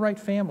be from the right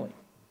family.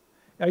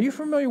 Are you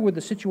familiar with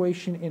the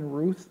situation in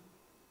Ruth?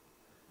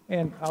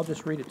 And I'll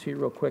just read it to you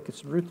real quick.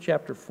 It's Ruth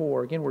chapter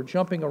 4. Again, we're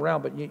jumping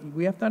around, but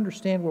we have to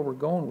understand where we're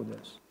going with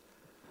this.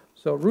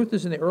 So Ruth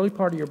is in the early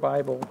part of your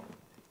Bible.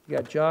 You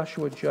got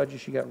Joshua,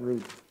 Judges, you got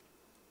Ruth.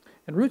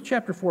 And Ruth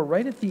chapter 4,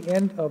 right at the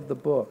end of the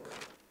book,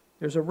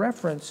 there's a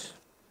reference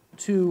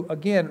to,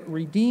 again,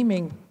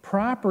 redeeming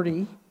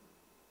property.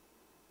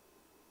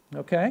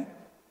 Okay?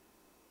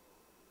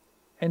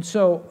 And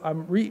so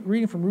I'm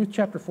reading from Ruth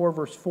chapter 4,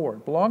 verse 4.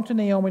 It belonged to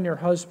Naomi and her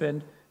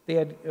husband. They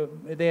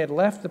had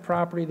left the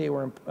property.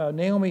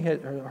 Naomi,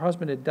 her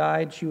husband had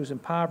died. She was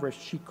impoverished.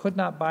 She could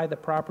not buy the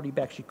property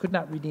back. She could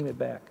not redeem it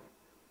back.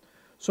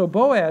 So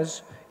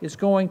Boaz is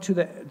going to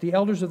the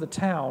elders of the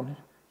town.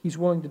 He's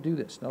willing to do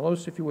this. Now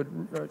notice, if you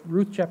would,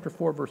 Ruth chapter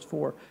 4, verse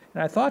 4.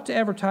 "And I thought to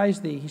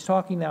advertise thee," he's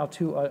talking now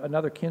to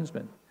another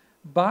kinsman,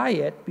 buy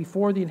it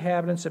before the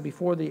inhabitants and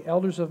before the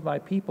elders of my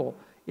people.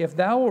 If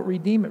thou wilt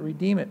redeem it,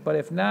 redeem it. But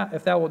if not,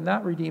 if thou wilt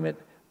not redeem it,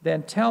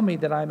 then tell me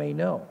that I may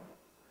know.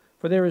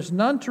 For there is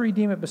none to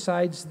redeem it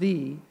besides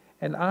thee,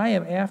 and I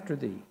am after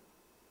thee.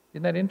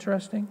 Isn't that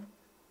interesting?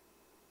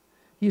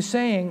 He's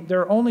saying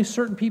there are only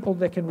certain people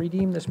that can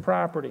redeem this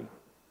property.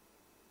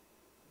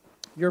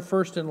 You're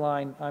first in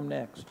line, I'm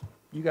next.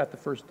 You got the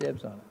first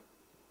dibs on it.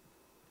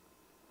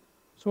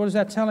 So what is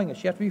that telling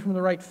us? You have to be from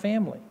the right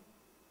family.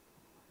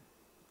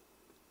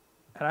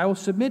 And I will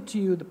submit to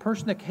you, the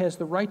person that has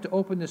the right to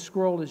open this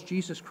scroll is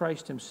Jesus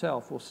Christ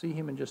himself. We'll see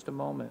him in just a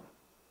moment.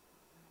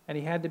 And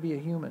he had to be a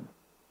human.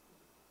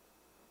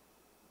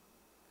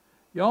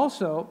 You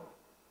also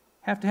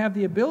have to have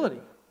the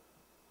ability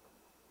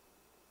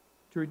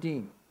to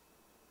redeem.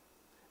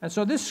 And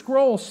so this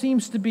scroll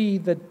seems to be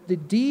the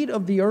deed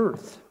of the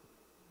earth,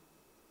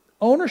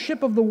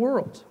 ownership of the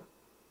world.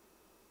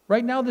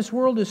 Right now this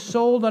world is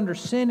sold under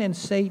sin and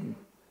Satan.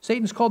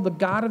 Satan's called the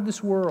god of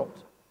this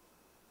world.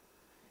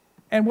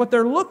 And what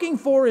they're looking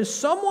for is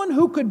someone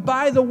who could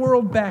buy the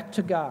world back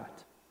to God.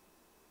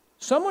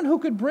 Someone who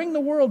could bring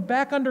the world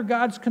back under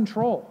God's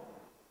control.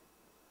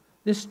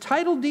 This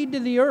title deed to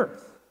the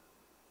earth.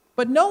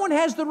 But no one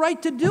has the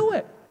right to do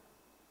it.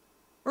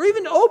 Or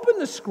even open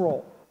the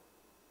scroll.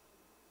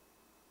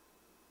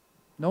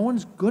 No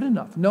one's good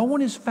enough. No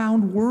one is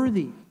found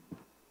worthy.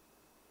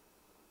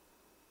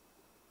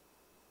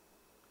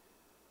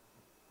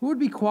 Who would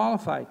be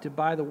qualified to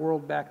buy the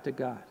world back to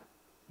God?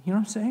 You know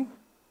what I'm saying?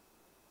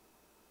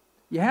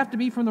 You have to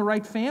be from the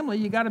right family.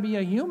 You got to be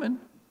a human.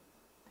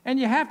 And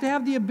you have to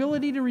have the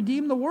ability to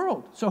redeem the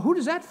world. So who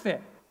does that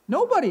fit?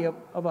 Nobody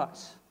of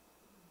us.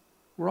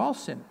 We're all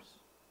sinners.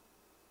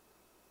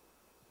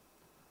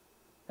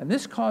 And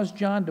this caused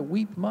John to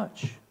weep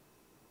much.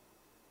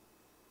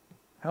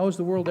 How is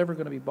the world ever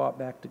going to be bought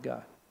back to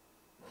God?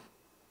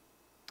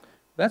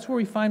 That's where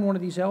we find one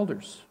of these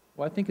elders,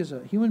 who I think is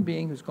a human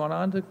being who's gone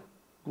on to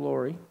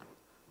glory.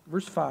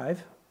 Verse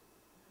 5,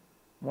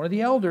 one of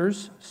the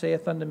elders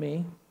saith unto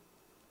me,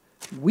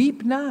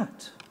 weep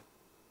not.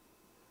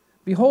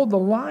 Behold, the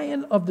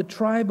Lion of the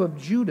tribe of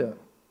Judah,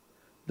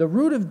 the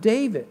Root of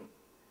David,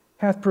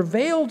 hath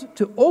prevailed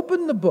to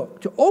open the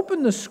book, to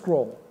open the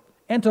scroll,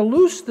 and to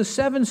loose the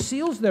 7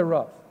 seals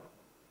thereof.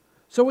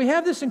 So we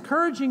have this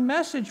encouraging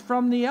message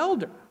from the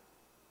elder.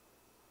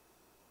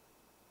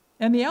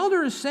 And the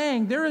elder is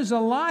saying there is a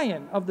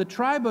Lion of the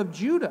tribe of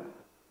Judah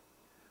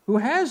who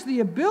has the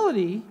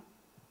ability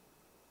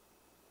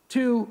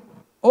to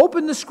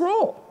open the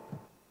scroll,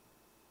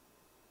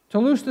 to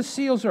loose the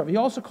seals thereof. He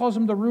also calls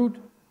him the Root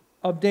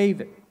of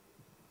David.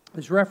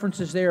 There's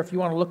references there if you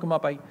want to look them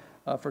up.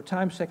 For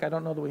time's sake, I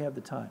don't know that we have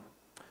the time.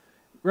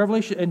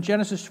 Revelation in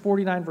Genesis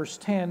 49, verse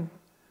 10,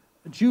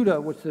 Judah,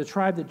 which the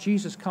tribe that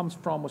Jesus comes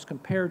from, was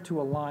compared to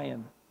a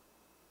lion.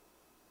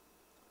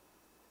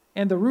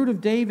 And the root of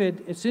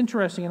David, it's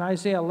interesting, in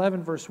Isaiah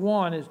 11, verse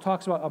 1, it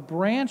talks about a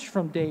branch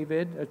from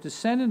David, a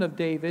descendant of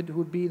David, who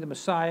would be the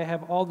Messiah,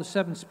 have all the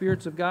 7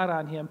 spirits of God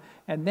on him.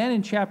 And then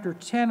in chapter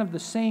 10 of the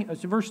same,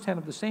 verse 10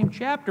 of the same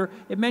chapter,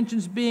 it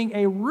mentions being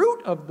a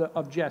root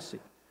of Jesse,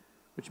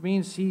 which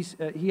means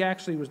he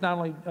actually was not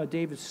only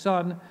David's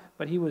son,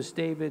 but he was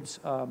David's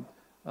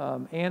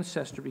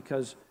ancestor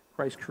because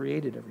Christ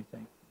created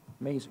everything.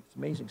 Amazing. It's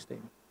an amazing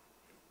statement.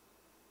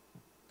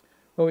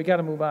 Well, we got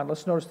to move on.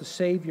 Let's notice the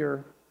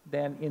Savior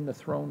then in the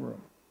throne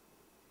room.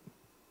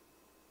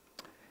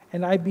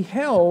 And I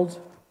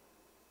beheld,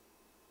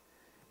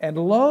 and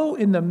lo,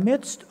 in the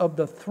midst of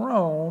the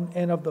throne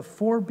and of the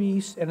 4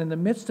 beasts and in the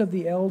midst of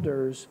the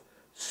elders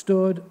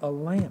stood a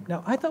lamb.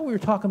 Now, I thought we were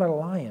talking about a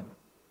lion.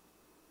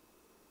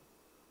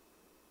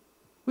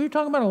 We were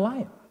talking about a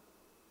lion.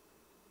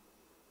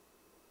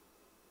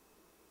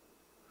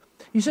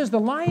 He says the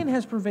lion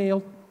has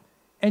prevailed,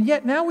 and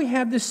yet now we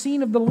have this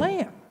scene of the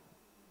lamb.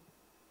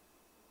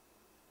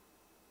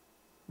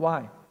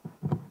 Why?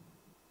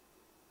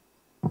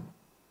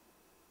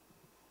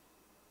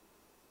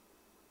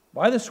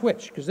 Why the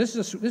switch? Because this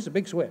is a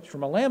big switch.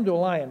 From a lamb to a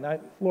lion.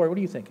 Now, Lori, what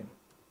are you thinking?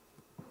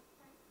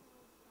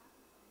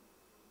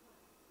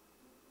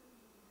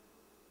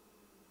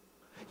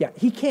 Yeah,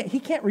 he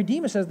can't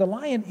redeem us as the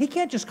lion. He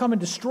can't just come and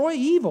destroy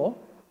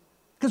evil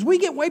because we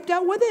get wiped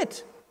out with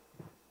it.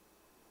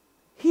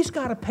 He's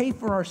got to pay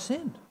for our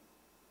sin.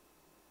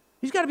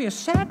 He's got to be a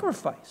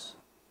sacrifice.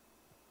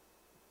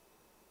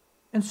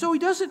 And so we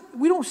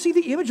don't see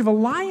the image of a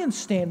lion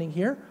standing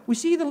here. We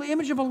see the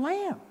image of a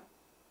lamb.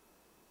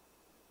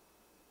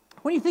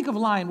 When you think of a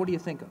lion, what do you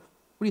think of?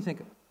 What do you think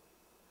of?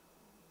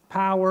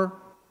 Power,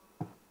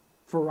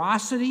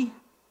 ferocity,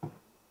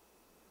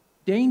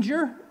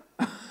 danger,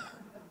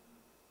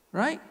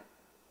 right?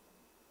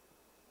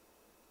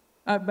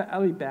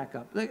 Let me back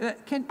up.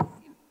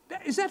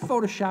 Is that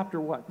photoshopped or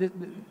what? You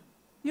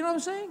know what I'm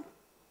saying?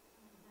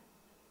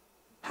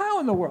 How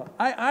in the world?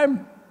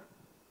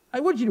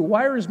 What did you do?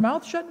 Wire his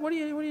mouth shut? What are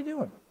you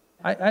doing?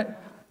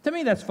 To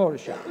me, that's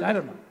photoshopped. I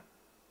don't know.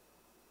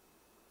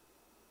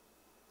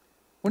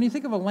 When you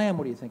think of a lamb,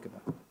 what do you think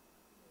about?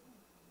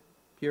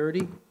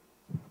 Purity,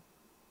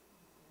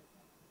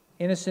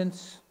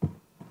 innocence,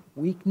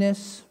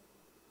 weakness,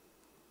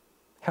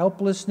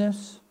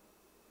 helplessness.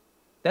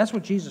 That's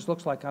what Jesus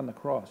looks like on the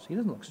cross. He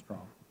doesn't look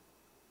strong.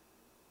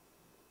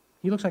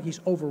 He looks like he's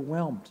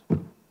overwhelmed.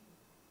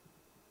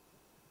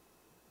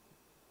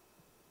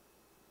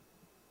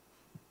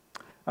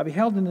 I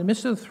beheld in the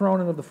midst of the throne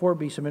and of the four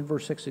beasts, I'm in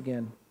verse 6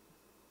 again.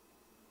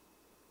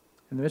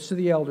 In the midst of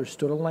the elders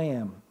stood a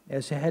lamb,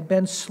 as it had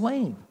been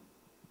slain,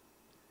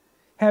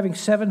 having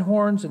 7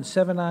 horns and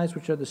 7 eyes,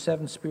 which are the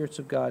 7 spirits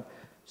of God,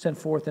 sent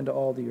forth into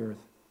all the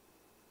earth.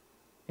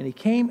 And he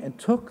came and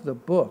took the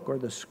book, or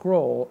the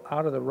scroll,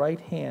 out of the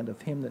right hand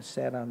of him that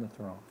sat on the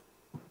throne.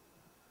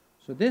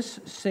 So this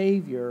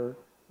Savior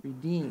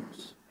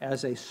redeems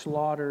as a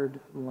slaughtered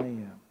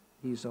lamb.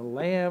 He's a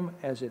lamb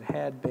as it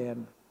had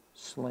been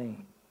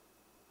slain,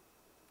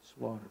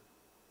 slaughtered.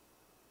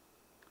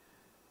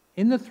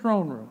 In the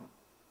throne room,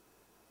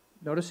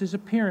 notice his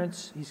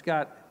appearance. He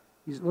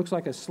looks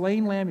like a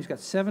slain lamb. He's got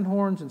 7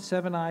 horns and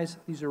 7 eyes.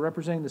 These are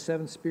representing the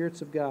 7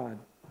 spirits of God.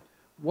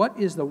 What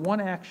is the one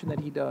action that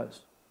he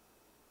does?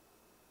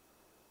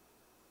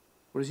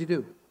 What does he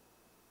do?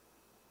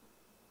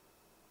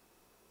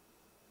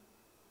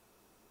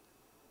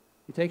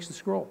 He takes the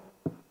scroll.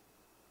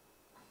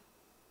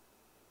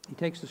 He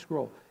takes the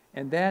scroll.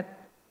 And that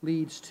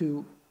leads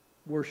to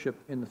worship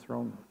in the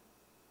throne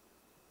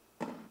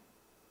room.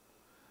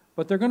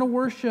 But they're going to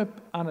worship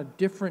on a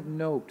different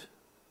note.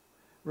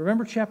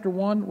 Remember chapter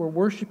 1? We're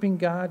worshiping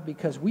God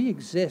because we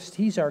exist.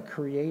 He's our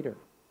creator.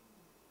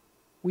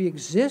 We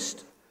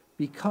exist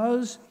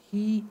because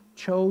he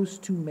chose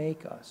to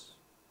make us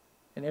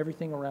and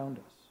everything around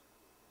us.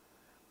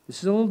 This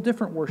is a little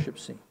different worship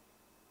scene.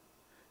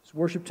 It's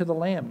worship to the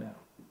Lamb now.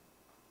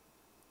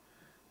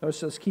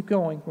 Notice, let's keep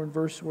going. We're in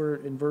verse, where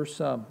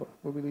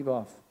we leave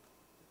off?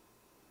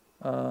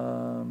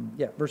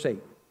 Verse 8.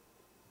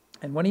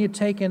 And when he had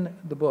taken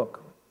the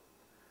book,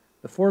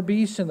 the 4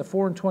 beasts and the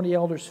 24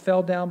 elders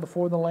fell down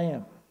before the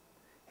Lamb,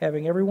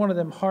 having every one of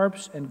them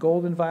harps and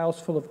golden vials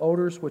full of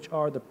odors, which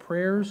are the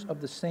prayers of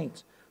the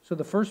saints. So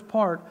the first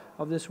part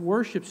of this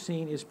worship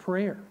scene is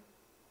prayer,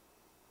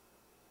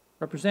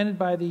 represented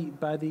by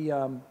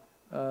the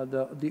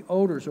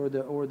odors or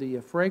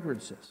the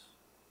fragrances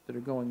that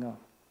are going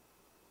up.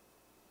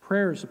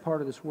 Prayer is a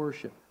part of this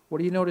worship. What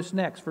do you notice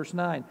next? Verse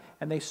 9.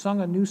 And they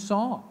sung a new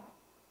song.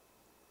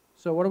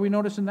 So what are we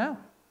noticing now?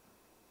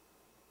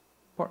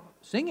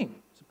 Singing.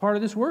 It's a part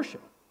of this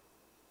worship.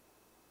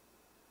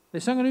 They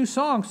sung a new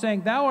song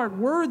saying, Thou art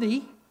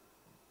worthy.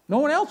 No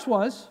one else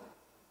was.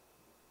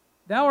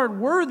 Thou art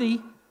worthy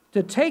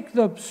to take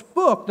the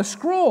book, the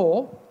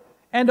scroll,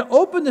 and to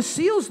open the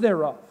seals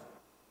thereof.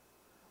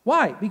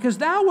 Why? Because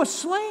thou wast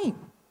slain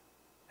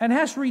and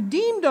hast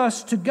redeemed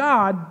us to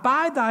God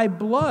by thy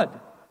blood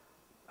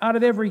out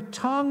of every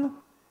tongue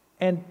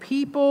and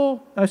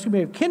people,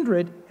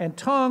 kindred and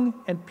tongue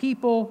and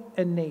people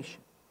and nation.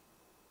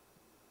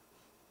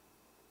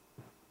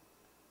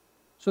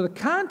 So the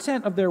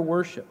content of their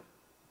worship,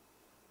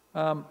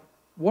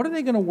 what are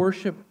they going to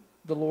worship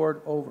the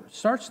Lord over? It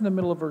starts in the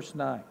middle of verse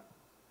 9.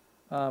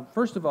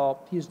 First of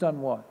all, he has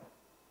done what?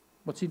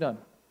 What's he done?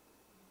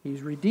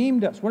 He's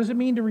redeemed us. What does it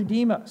mean to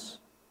redeem us?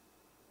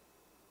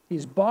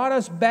 He's bought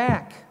us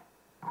back.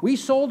 We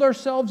sold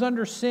ourselves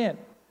under sin.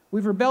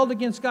 We've rebelled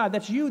against God.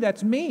 That's you,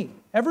 that's me.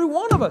 Every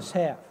one of us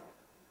have.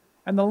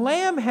 And the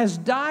Lamb has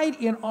died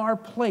in our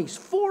place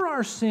for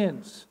our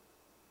sins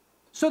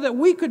so that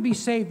we could be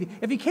saved.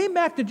 If he came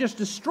back to just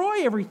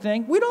destroy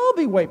everything, we'd all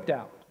be wiped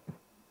out.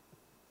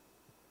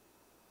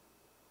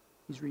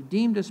 He's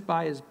redeemed us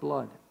by his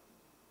blood.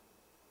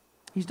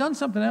 He's done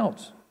something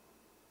else.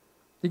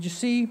 Did you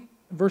see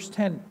verse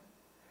 10?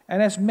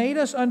 And has made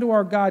us unto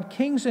our God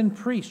kings and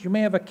priests. You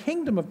may have a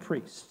kingdom of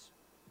priests.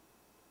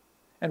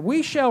 And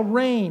we shall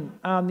reign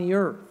on the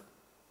earth.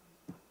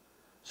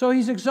 So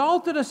he's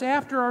exalted us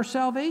after our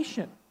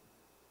salvation.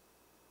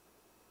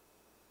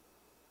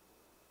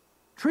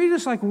 Treated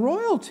us like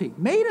royalty.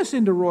 Made us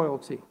into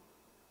royalty.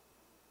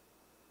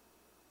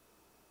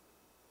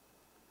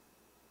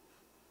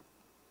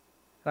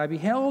 And I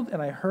beheld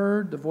and I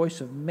heard the voice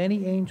of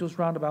many angels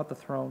round about the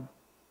throne,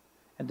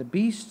 and the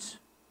beasts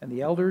and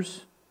the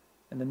elders,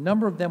 and the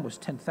number of them was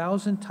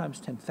 10,000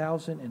 times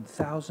 10,000 and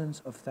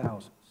thousands of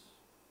thousands.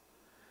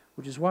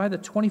 Which is why the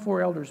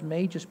 24 elders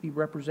may just be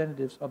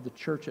representatives of the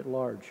church at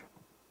large.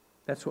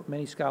 That's what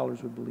many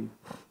scholars would believe.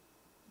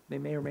 They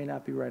may or may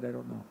not be right, I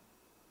don't know.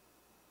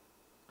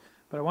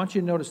 But I want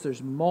you to notice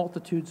there's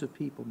multitudes of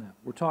people now.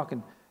 We're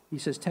talking, he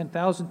says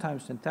 10,000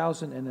 times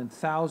 10,000 and then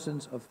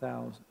thousands of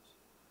thousands.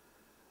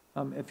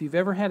 If you've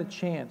ever had a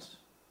chance,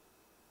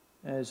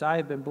 as I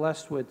have been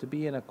blessed with, to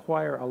be in a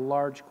choir, a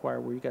large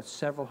choir, where you got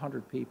several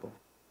hundred people,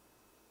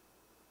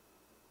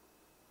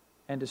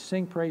 and to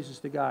sing praises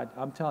to God,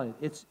 I'm telling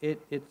you,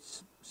 it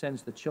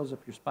sends the chills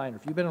up your spine.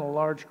 If you've been in a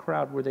large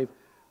crowd where they've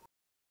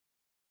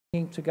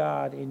singing to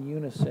God in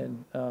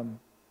unison, I'm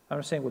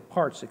not saying with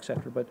parts,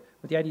 etc., but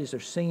the idea is they're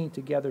singing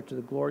together to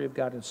the glory of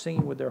God and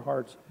singing with their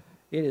hearts.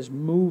 It is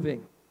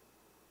moving.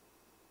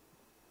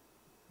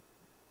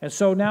 And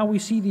so now we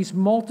see these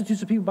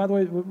multitudes of people. By the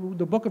way,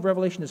 the book of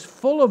Revelation is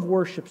full of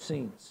worship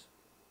scenes.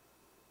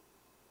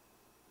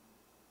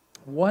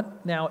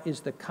 What now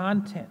is the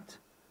content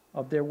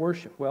of their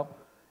worship? Well,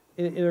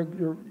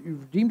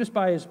 you've redeemed us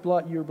by His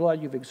blood, your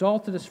blood. You've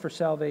exalted us for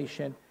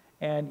salvation,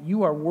 and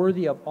you are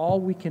worthy of all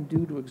we can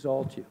do to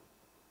exalt you.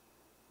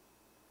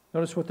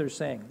 Notice what they're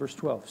saying, verse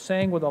 12.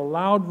 Saying with a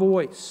loud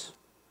voice,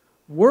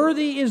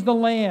 worthy is the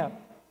Lamb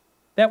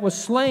that was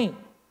slain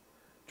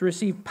to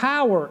receive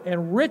power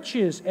and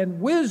riches and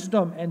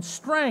wisdom and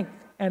strength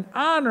and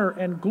honor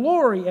and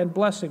glory and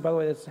blessing. By the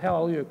way, that's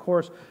Hallelujah, of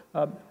course,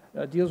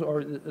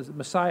 the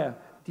Messiah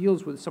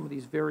deals with some of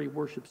these very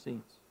worship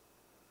scenes.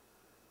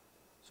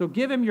 So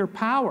give Him your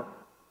power.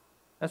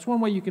 That's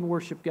one way you can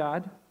worship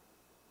God. Do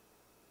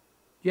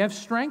you have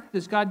strength?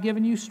 Has God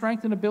given you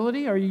strength and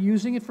ability? Are you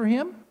using it for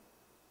Him?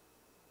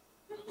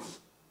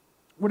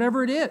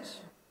 Whatever it is.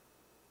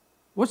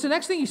 What's the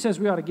next thing He says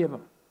we ought to give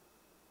Him?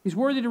 He's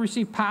worthy to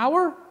receive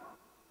power.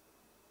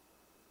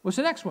 What's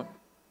the next one?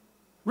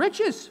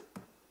 Riches.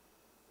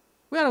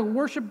 We ought to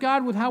worship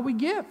God with how we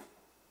give.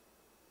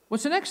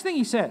 What's the next thing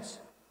He says?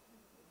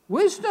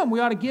 Wisdom. We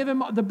ought to give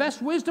Him the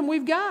best wisdom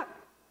we've got.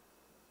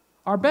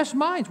 Our best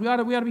minds. We ought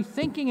to be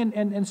thinking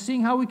and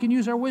seeing how we can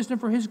use our wisdom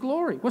for His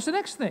glory. What's the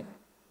next thing?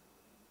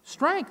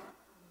 Strength.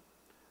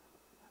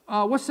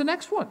 What's the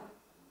next one?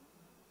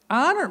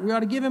 Honor. We ought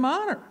to give Him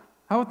honor.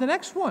 How about the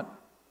next one?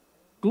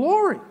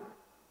 Glory.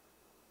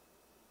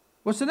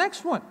 What's the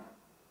next one?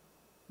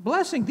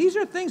 Blessing. These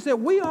are things that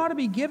we ought to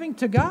be giving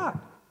to God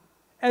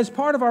as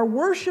part of our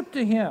worship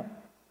to Him,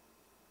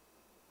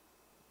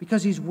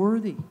 because He's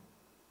worthy.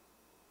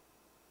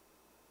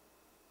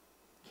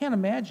 Can't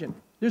imagine.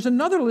 There's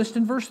another list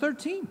in verse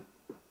 13.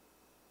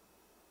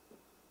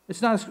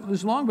 It's not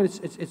as long, but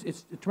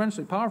it's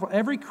tremendously powerful.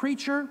 Every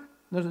creature,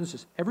 notice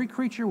this, every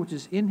creature which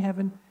is in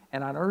heaven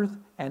and on earth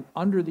and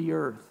under the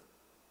earth.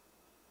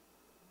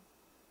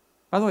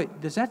 By the way,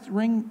 does that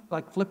ring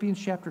like Philippians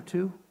chapter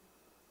 2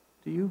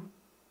 to you?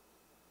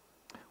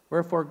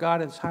 Wherefore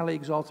God has highly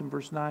exalted, in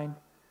verse 9,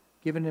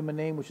 given Him a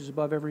name which is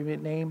above every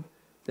name,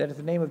 that at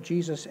the name of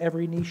Jesus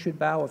every knee should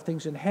bow, of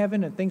things in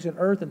heaven and things in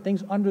earth and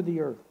things under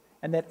the earth,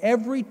 and that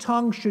every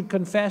tongue should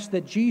confess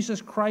that Jesus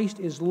Christ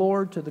is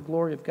Lord, to the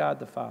glory of God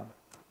the Father.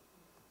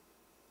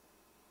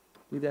 I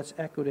believe that's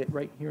echoed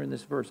right here in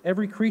this verse.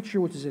 Every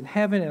creature which is in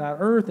heaven and on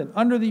earth and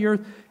under the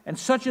earth, and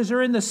such as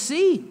are in the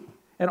sea,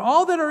 and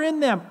all that are in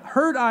them,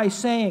 heard I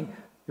saying,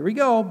 here we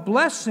go,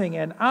 blessing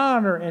and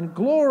honor and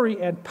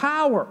glory and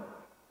power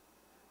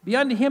be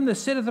unto Him that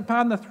sitteth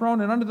upon the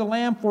throne and unto the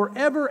Lamb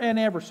forever and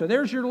ever. So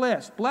there's your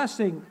list.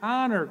 Blessing,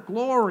 honor,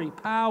 glory,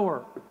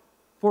 power,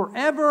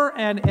 forever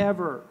and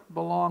ever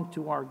belong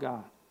to our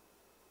God.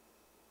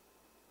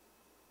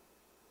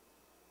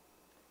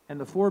 And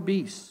the four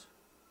beasts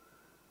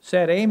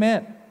said,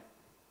 Amen.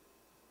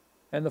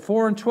 And the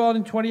 24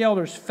 and 20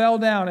 elders fell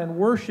down and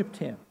worshipped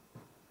Him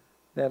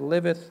that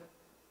liveth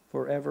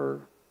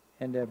forever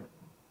and ever.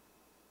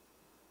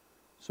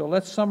 So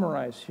let's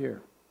summarize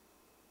here.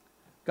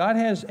 God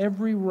has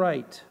every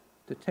right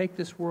to take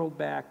this world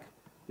back,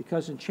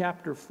 because in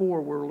chapter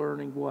 4 we're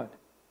learning what?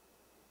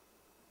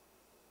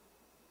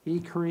 He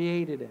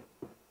created it.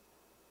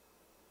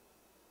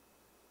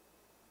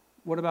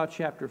 What about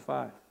chapter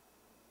 5?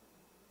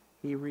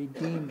 He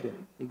redeemed it.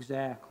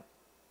 Exactly.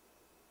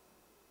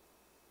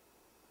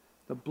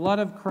 The blood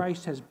of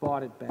Christ has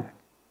bought it back.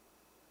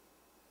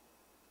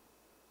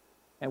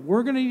 And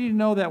we're going to need to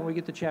know that when we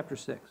get to chapter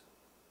 6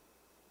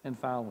 and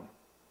following.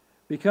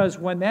 Because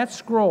when that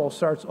scroll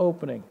starts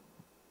opening,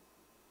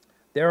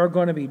 there are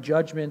going to be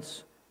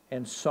judgments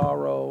and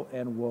sorrow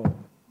and woe.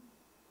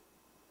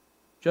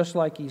 Just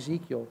like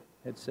Ezekiel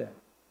had said.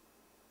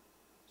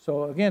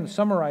 So again,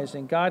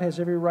 summarizing, God has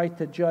every right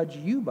to judge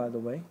you, by the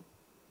way.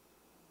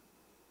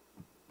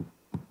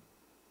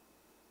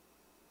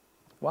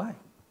 Why?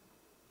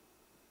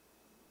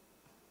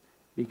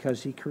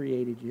 Because He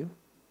created you.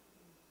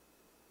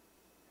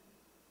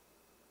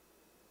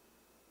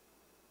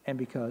 And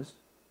because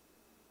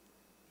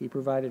He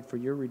provided for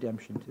your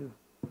redemption too.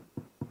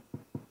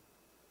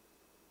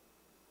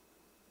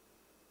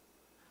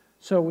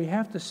 So we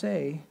have to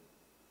say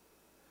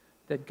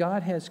that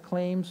God has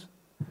claims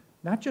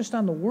not just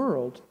on the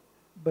world,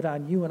 but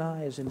on you and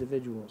I as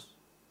individuals.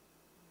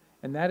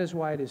 And that is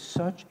why it is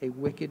such a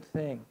wicked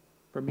thing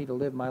for me to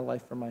live my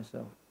life for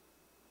myself.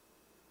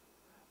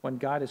 When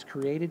God has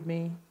created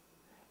me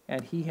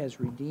and He has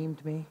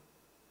redeemed me,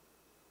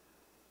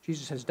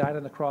 Jesus has died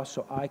on the cross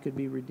so I could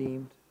be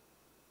redeemed.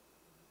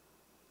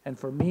 And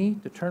for me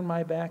to turn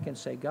my back and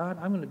say, God,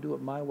 I'm going to do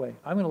it my way.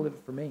 I'm going to live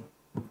it for me.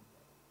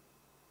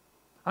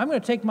 I'm going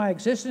to take my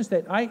existence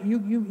that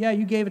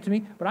you gave it to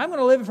me, but I'm going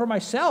to live it for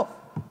myself.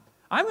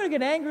 I'm going to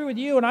get angry with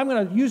you, and I'm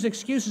going to use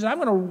excuses. I'm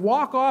going to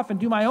walk off and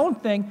do my own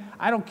thing.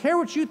 I don't care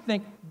what you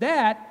think.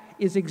 That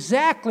is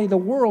exactly the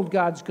world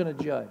God's going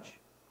to judge.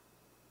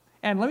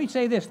 And let me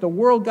say this, the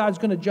world God's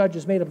going to judge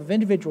is made up of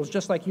individuals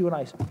just like you and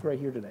I right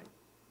here today.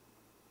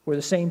 We're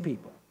the same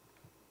people.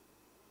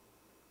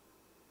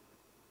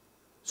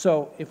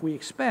 So if we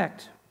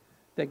expect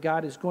that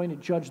God is going to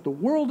judge the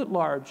world at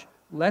large,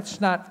 let's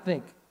not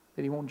think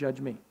that he won't judge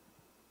me.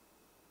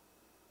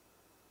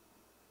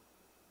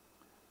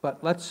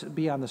 But let's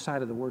be on the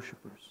side of the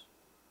worshipers.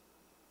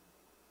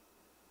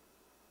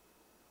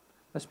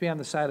 Let's be on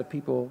the side of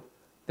people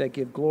that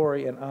give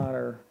glory and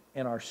honor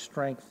and our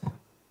strength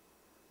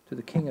to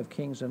the King of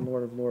Kings and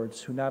Lord of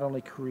Lords, who not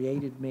only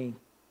created me,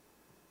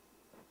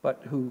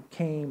 but who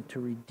came to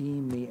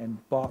redeem me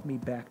and bought me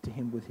back to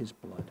him with his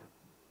blood.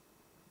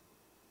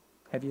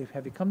 Have you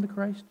come to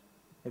Christ?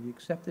 Have you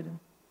accepted him?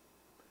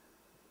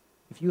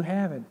 If you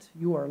haven't,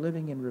 you are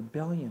living in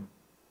rebellion,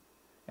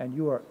 and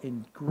you are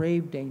in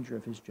grave danger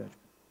of his judgment.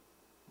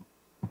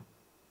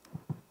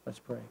 Let's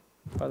pray.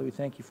 Father, we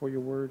thank you for your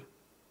word.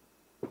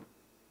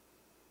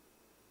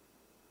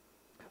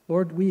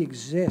 Lord, we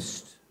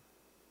exist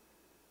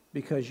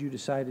because you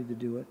decided to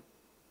do it.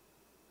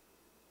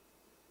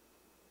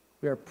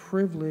 We are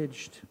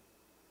privileged.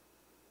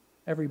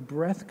 Every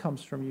breath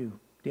comes from you.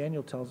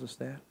 Daniel tells us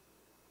that.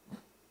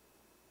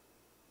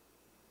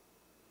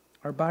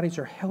 Our bodies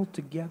are held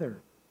together.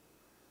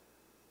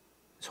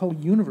 This whole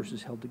universe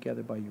is held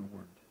together by your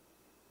word.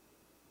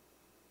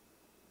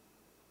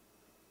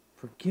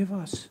 Forgive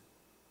us.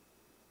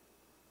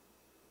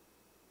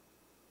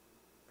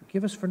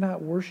 Forgive us for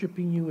not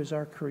worshiping you as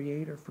our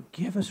Creator.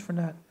 Forgive us for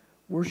not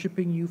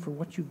worshiping you for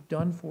what you've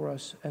done for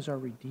us as our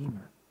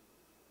Redeemer.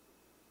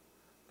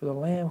 For the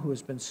Lamb who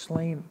has been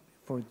slain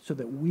so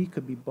that we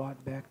could be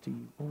bought back to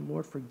you. Oh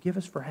Lord, forgive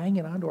us for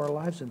hanging on to our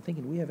lives and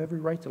thinking we have every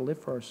right to live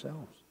for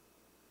ourselves.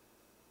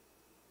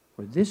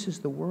 For this is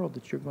the world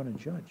that you're going to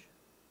judge.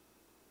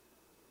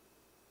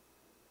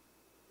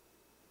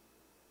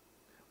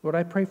 Lord,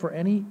 I pray for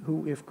any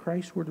who, if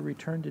Christ were to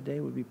return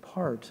today, would be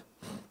part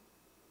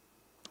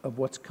of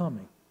what's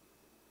coming.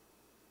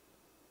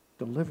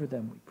 Deliver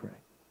them, we pray.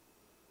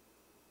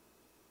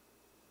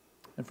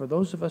 And for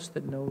those of us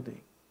that know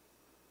thee,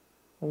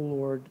 oh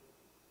Lord,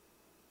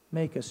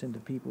 make us into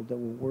people that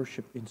will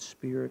worship in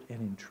spirit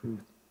and in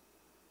truth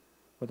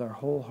with our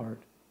whole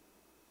heart.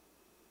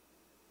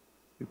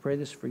 We pray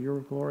this for your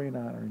glory and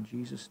honor in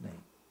Jesus'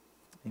 name.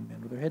 Amen.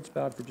 With their heads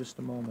bowed for just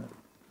a moment.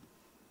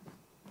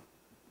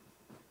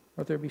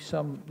 Or there be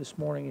some this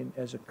morning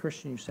as a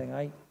Christian, you're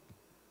saying,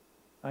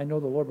 I know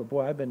the Lord, but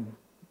boy,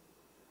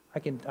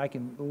 I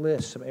can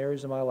list some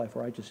areas of my life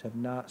where I just have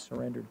not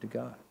surrendered to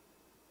God.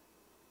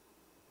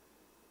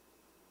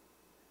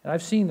 And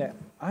I've seen that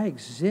I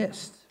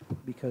exist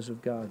because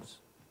of God's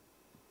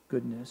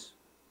goodness.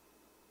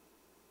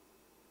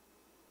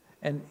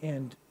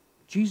 And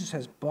Jesus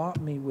has bought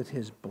me with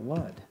his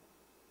blood.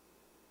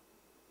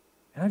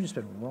 And I've just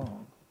been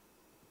wrong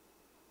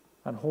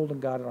on holding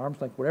God at arm's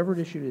length. Whatever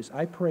issue it is,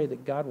 I pray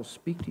that God will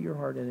speak to your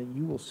heart and that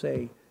you will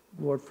say,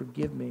 Lord,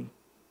 forgive me.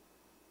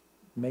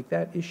 Make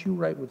that issue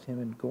right with him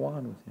and go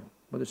on with him.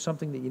 Whether it's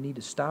something that you need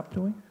to stop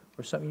doing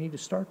or something you need to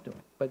start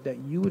doing. But that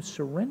you would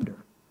surrender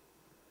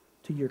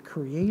to your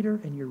Creator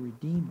and your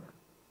Redeemer.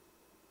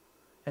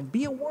 And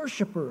be a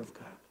worshiper of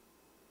God.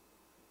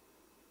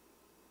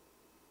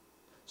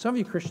 Some of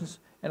you Christians,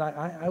 and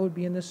I would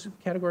be in this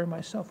category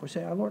myself, would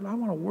say, Lord, I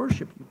want to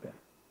worship you better.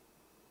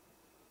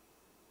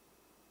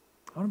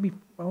 I want to be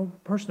a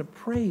person of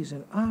praise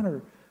and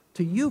honor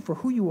to you for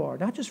who you are,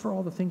 not just for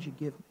all the things you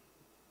give me.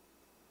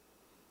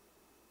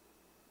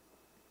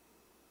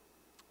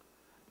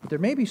 But there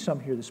may be some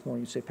here this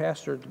morning who say,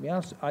 Pastor, to be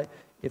honest,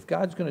 if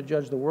God's going to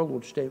judge the world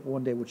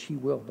one day, which he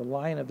will, the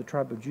Lion of the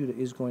tribe of Judah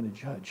is going to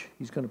judge.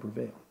 He's going to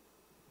prevail.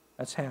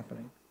 That's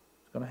happening.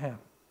 It's going to happen.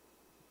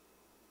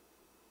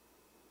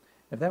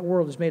 If that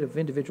world is made of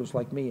individuals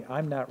like me,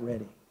 I'm not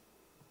ready.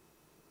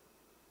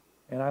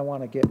 And I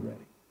want to get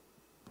ready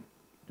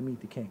to meet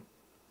the King.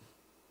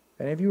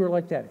 If any of you are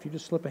like that, if you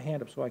just slip a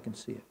hand up so I can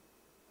see it,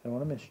 I don't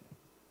want to miss you.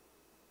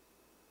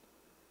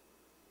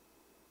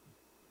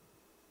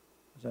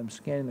 As I'm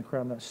scanning the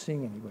crowd, I'm not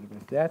seeing anybody.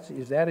 But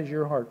if that is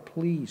your heart,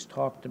 please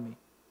talk to me.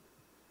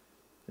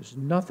 There's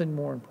nothing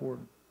more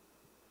important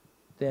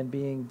than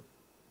being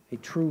a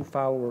true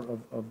follower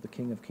of the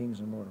King of Kings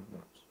and Lord of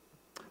Lords.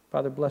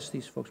 Father, bless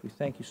these folks. We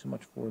thank you so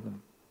much for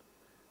them.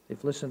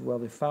 They've listened well.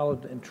 They've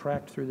followed and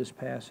tracked through this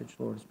passage,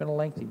 Lord. It's been a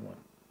lengthy one.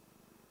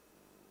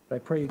 But I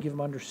pray you give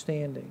them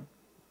understanding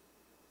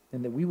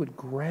and that we would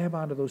grab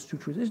onto those two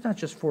truths. It's not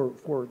just for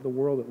the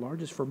world at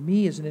large. It's for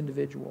me as an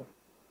individual.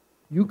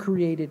 You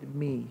created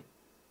me.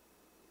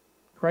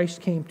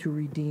 Christ came to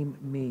redeem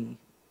me.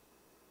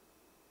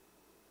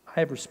 I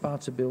have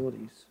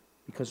responsibilities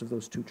because of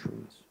those two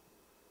truths.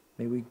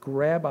 May we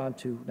grab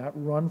onto, not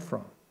run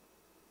from,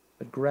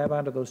 but grab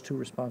onto those two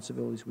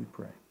responsibilities, we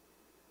pray.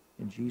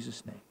 In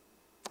Jesus' name,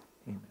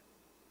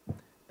 amen.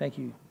 Thank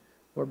you.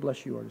 Lord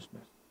bless you. You are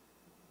dismissed.